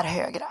inte är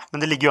högre.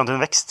 Men det ligger jo an til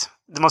en vekst.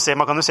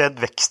 Man kan jo se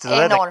et vekst i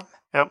det. Enorm.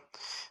 Ja.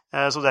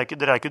 Så dere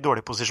er ikke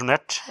dårlig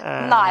posisjonert.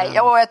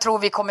 Nej, och jag tror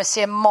vi kommer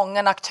se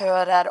många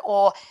aktörer,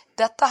 och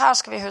detta här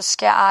ska vi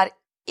huska är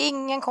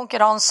ingen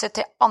konkurrens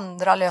till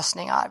andra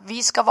lösningar.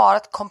 Vi ska vara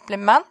ett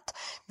komplement.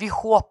 Vi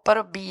hoppas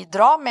att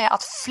bidra med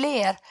att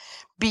fler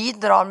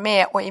bidrar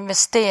med att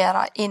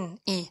investera in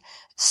i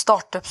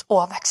startups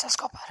og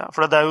vekstselskaper. Ja,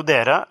 for det jo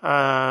dere,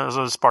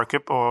 altså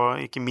Sparkup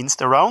og ikke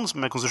minst Around,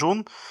 som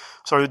konsesjon.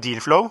 Så har du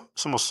Dealflow,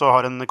 som også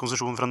har en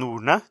konsesjon fra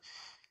Nordne.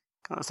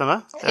 Kan det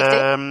stemme?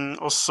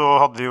 Og så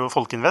hadde vi jo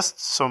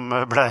Folkinvest, som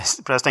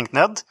ble stengt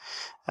ned.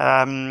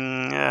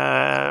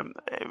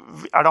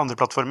 Det andre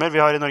plattformer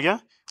vi har i Norge?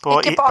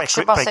 Ikke på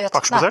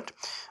aksjebasert.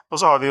 Og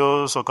så har vi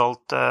jo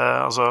såkalt,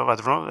 altså, hva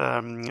heter det for noe?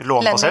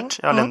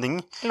 Lånbasert. Ja, lending.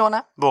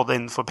 Låne. Både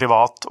innenfor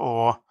privat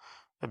og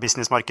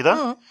businessmarkedet.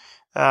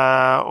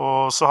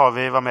 Og så har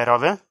vi, hva mer har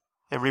vi?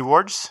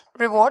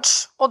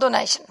 Rewards og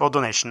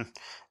donation.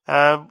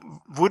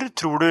 Hvor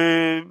tror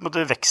du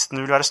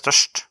veksten vil være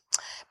størst?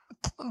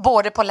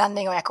 Både på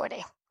lending og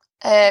equity.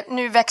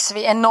 Nu växer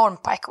vi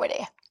enormt på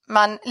equity,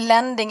 men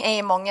lending är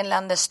i många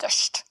länder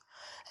störst.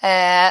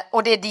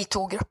 Och det är de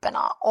 2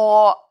 grupperna.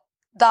 Och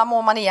där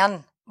må man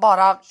igen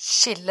bara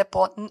skilja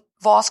på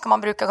vad ska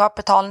man bruka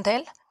kapitalen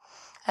till.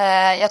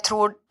 Jag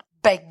tror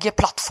bägge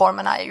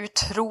plattformarna är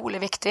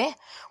otroligt viktiga.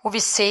 Och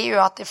vi ser ju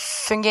att det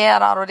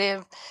fungerar, och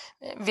det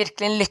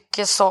verkligen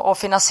lyckas att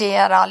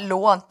finansiera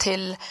lån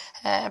till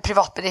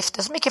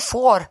privatbedrifter som inte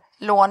får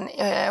lån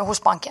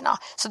hos bankerna.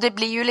 Så det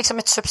blir ju liksom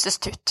ett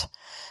substitut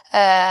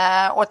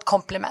och ett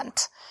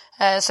komplement.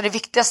 Så det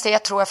viktigaste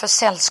jag tror för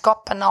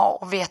sällskapen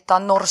att veta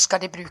när ska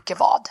de bruka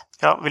vad.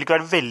 Ja, vil ikke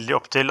være veldig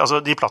opp til, altså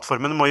de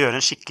plattformene må gjøre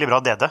en skikkelig bra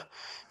DD.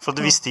 For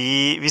hvis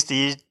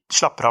de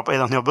slapper av i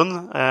den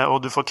jobben,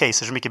 og du får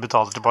caser som ikke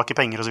betaler tilbake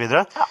penger og så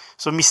videre,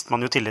 så mister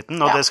man jo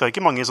tilliten, og det skal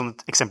ikke mange sånne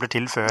eksempler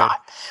til før. Nej.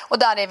 Och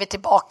där är vi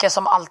tillbaka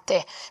som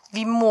alltid.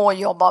 Vi må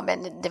jobba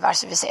med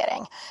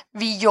diversifiering.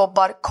 Vi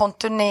jobbar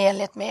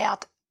kontinuerligt med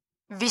att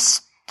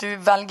hvis du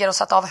väljer att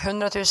sätta av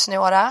 100 000 i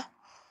året,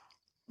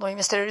 då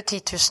investerar du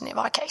 10 000 i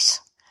var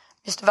case.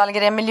 Hvis du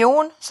väljer 1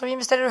 miljon, så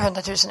investerar du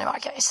 100 000 i var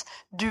case.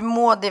 Du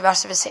må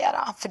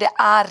diversifiera, för det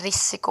är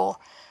risiko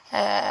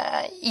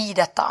i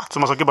detta. Så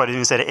man skal ikke bare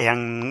investere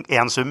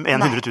en sum,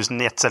 100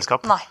 000 i ett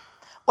selskap? Nej.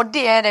 Och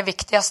det är det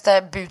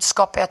viktigaste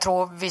budskapet jag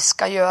tror vi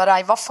ska göra.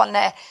 I alla fall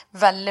när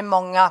väldigt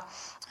många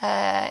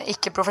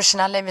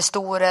icke-professionella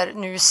investorer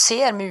nu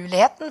ser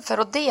möjligheten för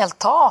att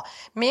delta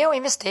med att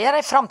investera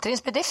i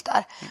framtidens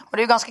bedrifter. Och det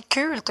är ju ganska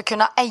kul att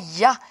kunna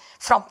äga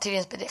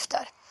framtidens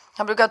bedrifter.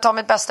 Jag brukar ta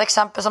mitt bästa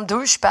exempel som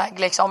douchebag.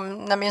 Liksom.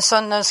 När min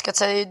son önskade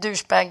sig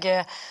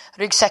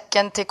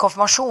douchebag-ryggsäcken till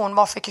konfirmation,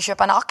 varför fick jag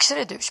köpa en aktier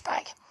i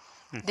douchebag?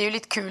 Det är ju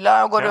lite kul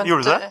att gå runt.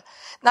 Gjorde du det?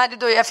 Nej,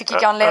 jag fick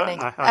inte anledning.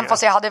 Nej,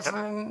 fast jag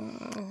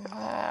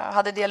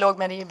hade dialog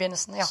med det i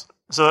begynnelsen. Ja.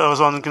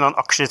 Så han kunne ha en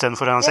aksje isteden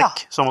for en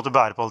sekk, så han måtte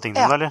bære på alle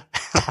tingene dine, eller?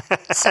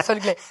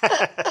 Selvfølgelig.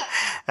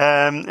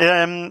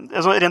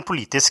 Altså, rent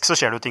politisk så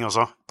skjer det jo ting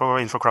også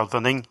innenfor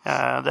crowdfunding.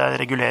 Det er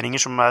reguleringer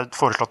som er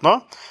foreslått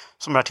nå,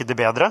 som er til det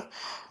bedre.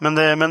 Men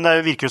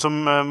det virker jo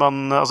som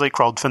altså i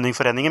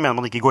crowdfunding-foreningen mener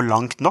man ikke går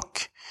langt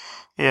nok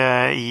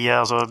i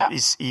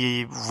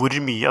hvor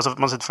mye, altså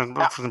man setter for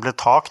eksempel et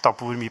tak da,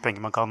 på hvor mye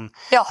penger man kan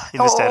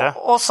investere.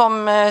 Og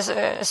som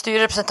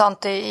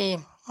styrerepresentant i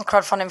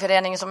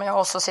crowdfunding-foreningen som jeg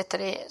også sitter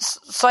i,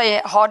 så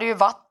har det jo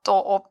vært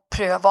å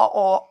prøve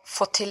å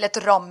få til et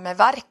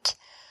rammeverk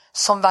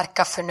som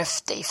verkar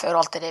fornuftig i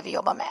forhold til det vi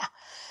jobber med.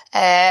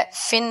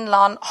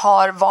 Finland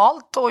har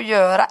valgt å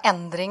gjøre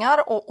endringer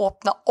og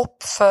åpne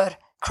opp for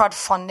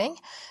crowdfunding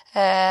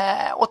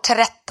og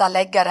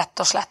tilrettelegge rett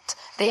og slett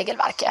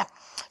regelverket,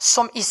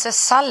 som i seg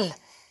selv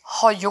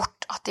har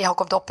gjort at de har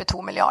kommet opp i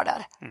 2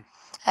 milliarder.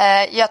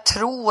 Jeg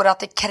tror at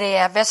det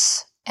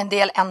kreves en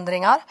del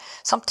endringer.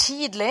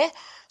 Samtidig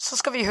så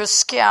skal vi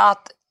huske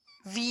at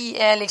vi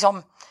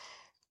liksom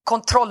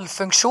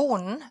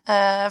kontrollfunksjonen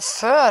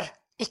for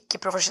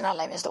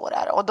ikke-profesjonelle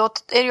investorer. Og da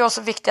er det jo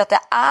også viktig at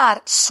det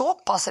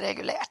såpass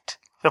regulert.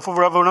 Ja, for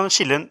hvordan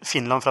skiller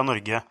Finland fra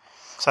Norge,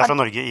 fra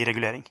Norge i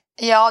regulering?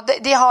 Ja,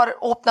 de har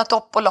åpnet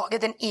opp og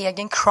laget en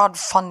egen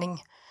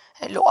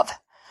crowdfunding-lov.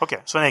 Ok,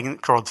 så en egen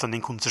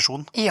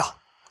crowdfunding-konsesjon? Ja,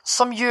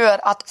 som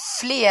gjør at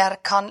flere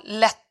kan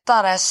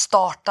lettere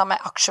starte med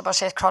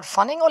aksjebasert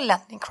crowdfunding og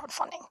lending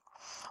crowdfunding.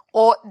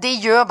 Og det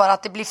gjør bare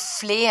at det blir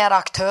flere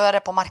aktører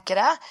på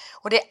markedet,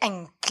 og det er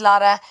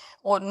enklere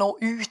å nå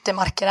ut til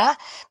markedet,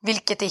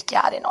 hvilket det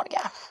ikke i Norge.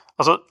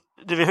 Altså,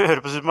 det vi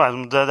hører på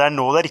det er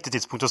nå det riktig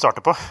tidspunkt å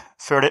starte på,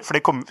 for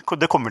det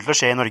kommer til å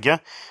skje i Norge.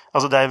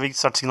 Altså, det jo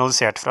snart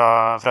signalisert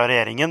fra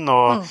regjeringen,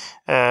 og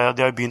de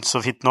har jo begynt så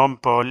fint nå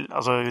på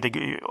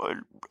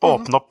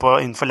åpne opp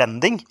innenfor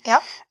lending. Ja.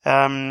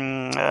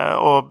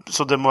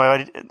 Så det må jo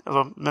være,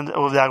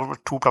 og det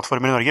 2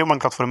 plattformer i Norge. Hvor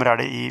mange plattformer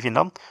det i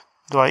Finland?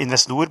 Du har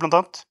Investor, blant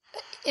annet.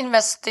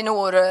 Investor,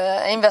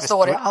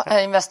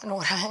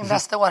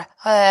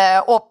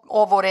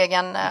 og vår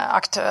egen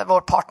aktør,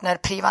 vår partner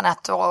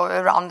Privanet og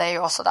Urand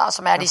jo også der,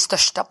 som de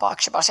største på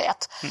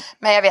aksjebasert.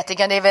 Men jeg vet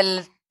ikke, det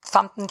vel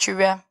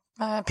 15-20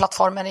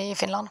 plattformer i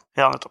Finland.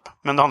 Ja, nettopp.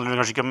 Men det handler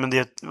kanskje ikke om,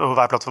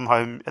 hver plattform har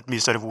jo et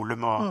mye større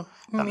volum.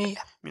 Mye.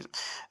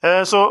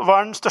 Så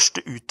hva den største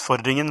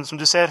utfordringen som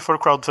du ser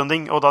for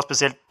crowdfunding, og da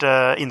spesielt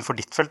innenfor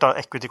ditt felt,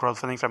 equity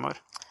crowdfunding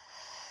fremover?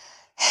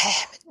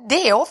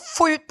 Det å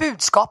få ut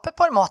budskapet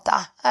på en måte.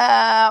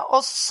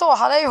 Og så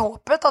hadde jeg jo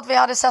håpet at vi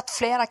hadde sett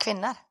flere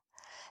kvinner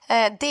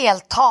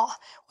delta.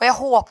 Og jeg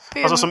håper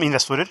jo... Altså som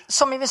investorer?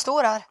 Som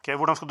investorer. Ok,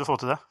 hvordan skal du få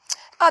til det?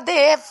 Ja,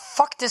 det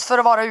faktisk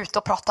for å være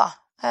ute og prate.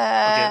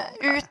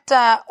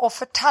 Ute og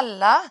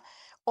fortelle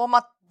om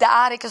at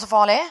det ikke så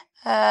farlig.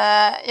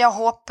 Jeg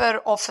håper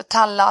å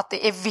fortelle at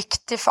det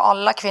viktig for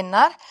alle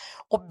kvinner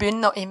å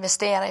begynne å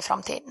investere i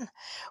fremtiden.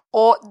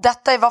 Og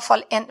dette i hvert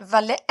fall en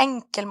veldig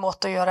enkel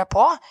måte å gjøre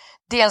på.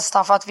 Dels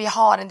for at vi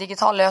har en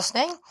digital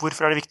løsning.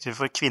 Hvorfor det viktig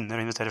for kvinner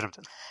å investere i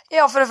fremtiden?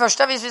 Ja, for det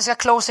første, hvis vi skal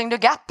closing the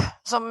gap,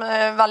 som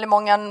veldig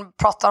mange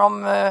prater om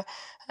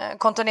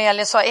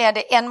kontinuerlig, så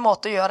det en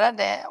måte å gjøre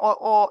det.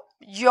 Og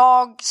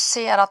jeg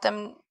ser at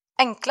den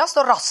enklaste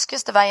og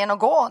raskeste veien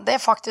å gå, det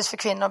faktisk for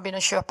kvinner å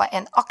begynne å kjøpe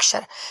en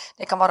aksjer.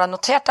 Det kan være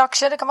noterte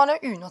aksjer, det kan være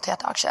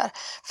unoterte aksjer.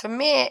 For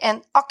med en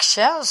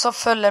aksje så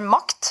følger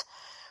makt,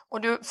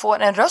 og du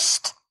får en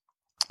røst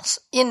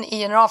inn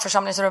i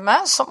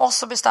generalforsamlingsrummet, som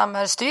også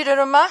bestemmer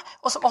styrerummet,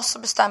 og som også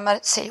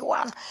bestemmer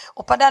CEO-en.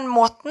 Og på den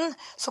måten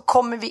så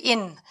kommer vi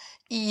inn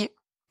i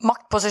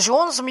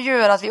maktposisjon som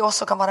gjør at vi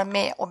også kan være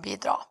med og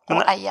bidra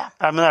og eie.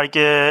 Men det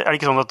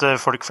ikke sånn at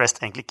folk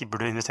flest egentlig ikke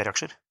burde investere i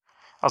aksjer?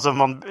 Altså,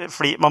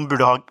 fordi man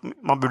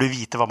burde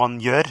vite hva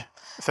man gjør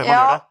før man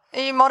gjør det.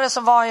 Ja, i morgen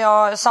så var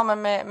jeg sammen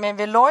med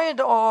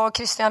Villoyd og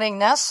Christian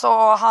Ringnes,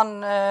 og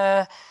han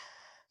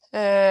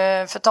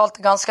fortalte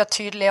ganske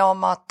tydelig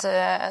om at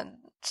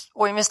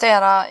å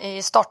investere i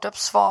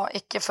startups var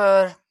ikke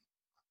for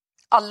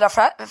aller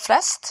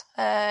flest.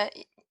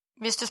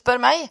 Hvis du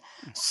spør meg,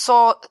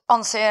 så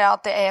anser jeg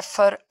at det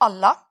for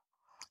alle.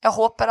 Jeg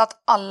håper at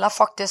alle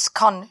faktisk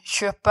kan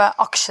kjøpe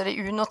aksjer i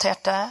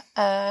unoterte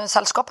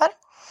selskaper.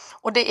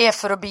 Og det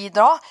for å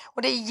bidra,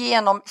 og det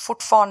gjennom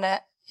fortfarande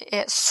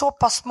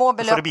såpass små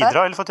beløp. For å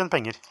bidra eller for å tjene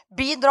penger?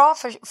 Bidra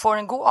for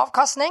en god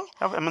avkastning.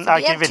 Ja, men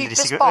det ikke veldig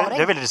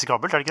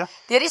risikabelt, det ikke det?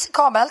 Det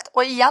risikabelt,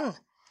 og igjen,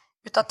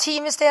 ut av 10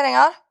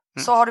 investeringer,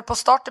 så har du på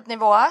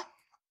startup-nivået,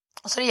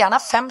 så det gjerne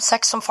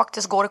 5-6 som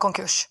faktisk går i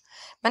konkurs.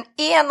 Men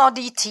en av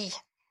de 10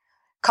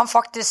 kan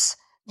faktisk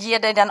ger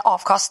dig den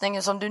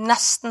avkastningen som du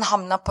nästan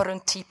hamnar på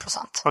runt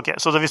 10%. Ok,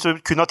 så hvis du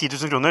kun har 10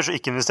 000 kroner, så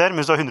ikke invester,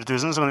 men hvis du har 100 000,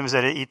 så kan du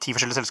investere i 10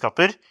 forskjellige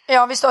selskaper.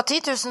 Ja, hvis du har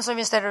 10 000 så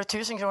investerer du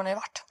 1000 kroner i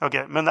hvert. Ok,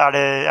 men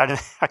er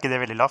ikke det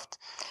veldig lavt?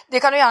 Det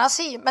kan du gärna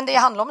si, men det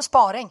handlar om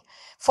sparing.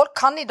 Folk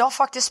kan idag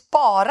faktiskt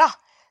spara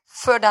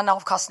för den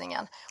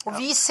avkastningen. Och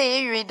vi ser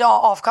ju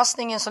idag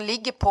avkastningen som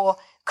ligger på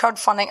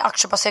crowdfunding,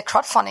 aktiebaserad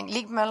crowdfunding,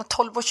 ligger mellan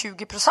 12 och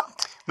 20%.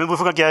 Men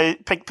hvorfor kan ikke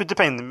jeg putte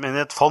pengene mine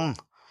i et fond?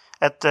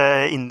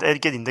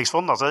 Ikke et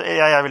indeksfond, altså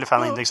jeg er veldig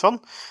fan av indeksfond,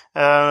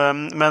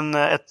 men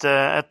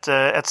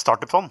et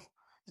startup-fond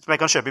som jeg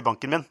kan kjøpe i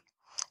banken min.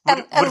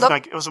 Hvorfor kan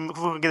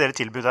ikke dere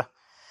tilby det?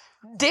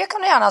 Det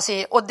kan du gärna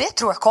si, och det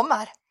tror jag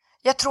kommer.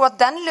 Jag tror att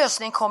den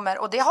lösningen kommer,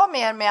 och det har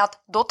mer med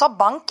att då tar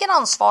banken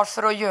ansvar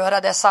för att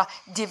göra dessa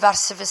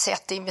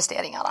diversificerade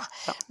investeringarna.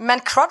 Ja. Men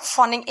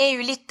crowdfunding är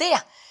ju lite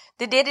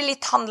det. Det är det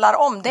lite handlar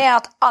om. Det är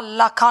att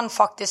alla kan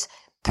faktiskt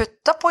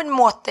putta på en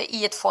måte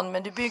i ett fond,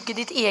 men du bygger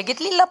ditt eget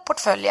lilla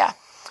portfölj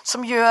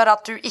som gör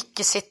att du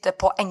inte sitter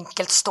på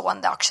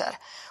enkeltstående aktier.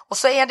 Och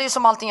så är det ju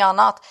som allting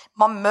annat.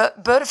 Man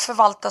bör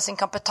förvalta sin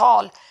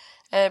kapital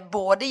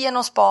både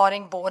genom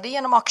sparing, både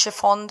genom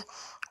aktiefond.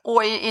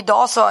 Och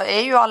idag så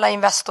är ju alla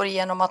investorer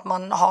genom att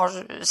man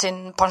har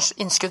sin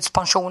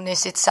inskuddspension i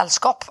sitt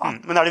sällskap.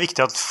 Men är det viktigt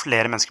att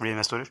fler människor blir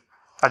investorer?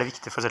 Är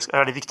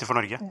det viktigt för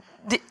Norge?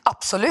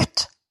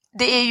 Absolut.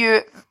 Det är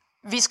ju,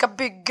 vi ska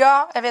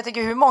bygga, jag vet inte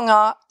hur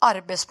många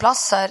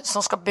arbetsplatser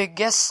som ska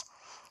byggas.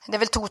 Det är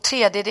väl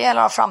 2/3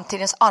 av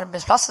framtidens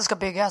arbetsplatser ska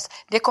byggas.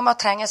 Det kommer att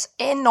trängas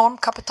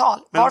enormt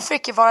kapital. Varför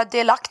inte vara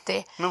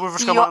delaktig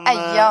i att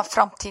äga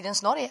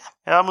framtidens Norge?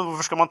 Ja, men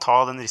varför ska man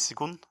ta den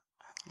risikon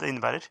det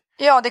innebærer?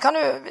 Ja, det kan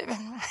du...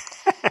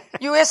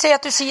 Jo, jag ser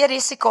att du ser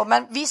risiko,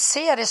 men vi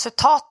ser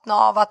resultaten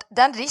av att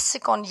den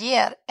risikon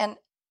ger en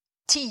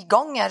 10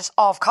 gångers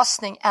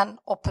avkastning än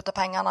att putta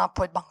pengarna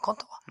på ett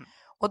bankkonto.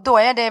 Och då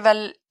är det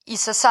väl i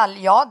sig själv,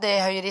 ja, det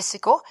är hög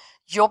risiko.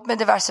 Jobb med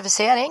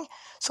diversifiering,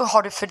 så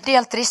har du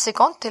fördelt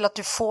risikon till att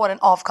du får en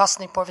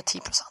avkastning på över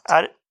 10%.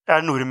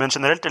 Är nordmenn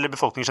generellt, eller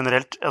befolkningen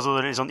generellt,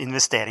 alltså liksom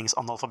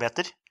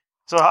investeringsanalfabeter?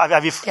 Så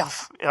är vi...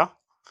 Ja.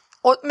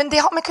 Men det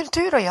har med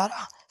kultur att göra.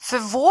 För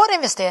vår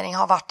investering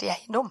har varit i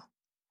egendom.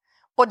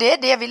 Och det är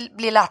det vi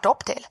blir lärt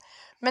upp till.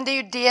 Men det är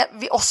ju det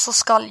vi också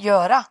ska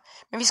göra.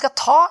 Men vi ska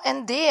ta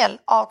en del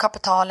av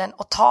kapitalen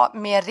och ta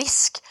mer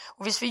risk.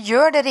 Och hvis vi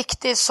gör det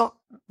riktigt så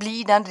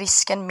blir den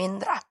risken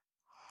mindre.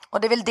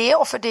 Och det är väl det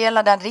att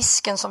fördela den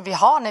risken som vi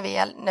har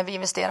när vi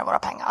investerar våra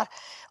pengar.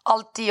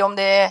 Alltid om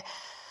det är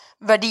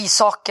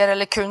värdisaker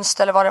eller kunst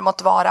eller vad det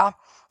måste vara.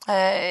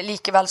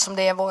 Likaväl som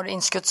det är vår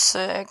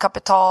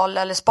inskudskapital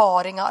eller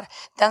sparingar.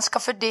 Den ska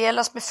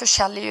fördelas med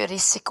försäljning och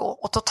risiko.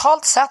 Och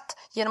totalt sett,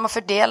 genom att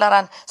fördela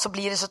den, så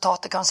blir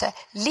resultatet kanske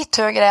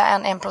lite högre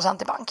än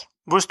 1% i bank.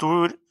 Hvor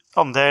stor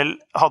andel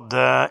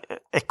hadde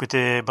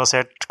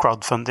equity-basert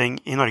crowdfunding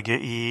i Norge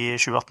i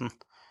 2018?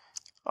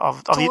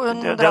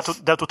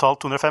 Det er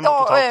totalt 205?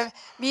 Ja, totalt.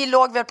 Vi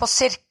låg väl på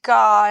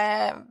cirka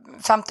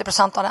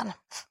 50% av den.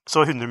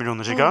 Så 100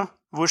 miljoner cirka.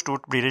 Hvor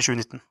stort blir det i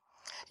 2019?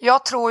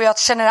 Jag tror ju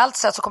att generellt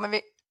sett så kommer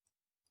vi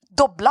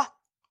dubbla.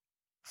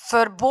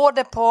 För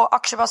både på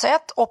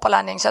aktiebaserat och på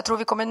landing. Så jag tror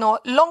vi kommer nå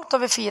långt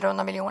över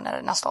 400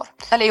 miljoner nästa år.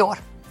 Eller i år.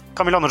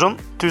 Camilla Andersson,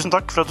 tusen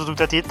takk for at du tok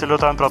deg tid til å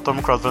ta en prat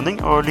om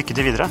crowdfunding, og lykke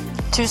til videre.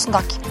 Tusen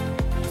takk.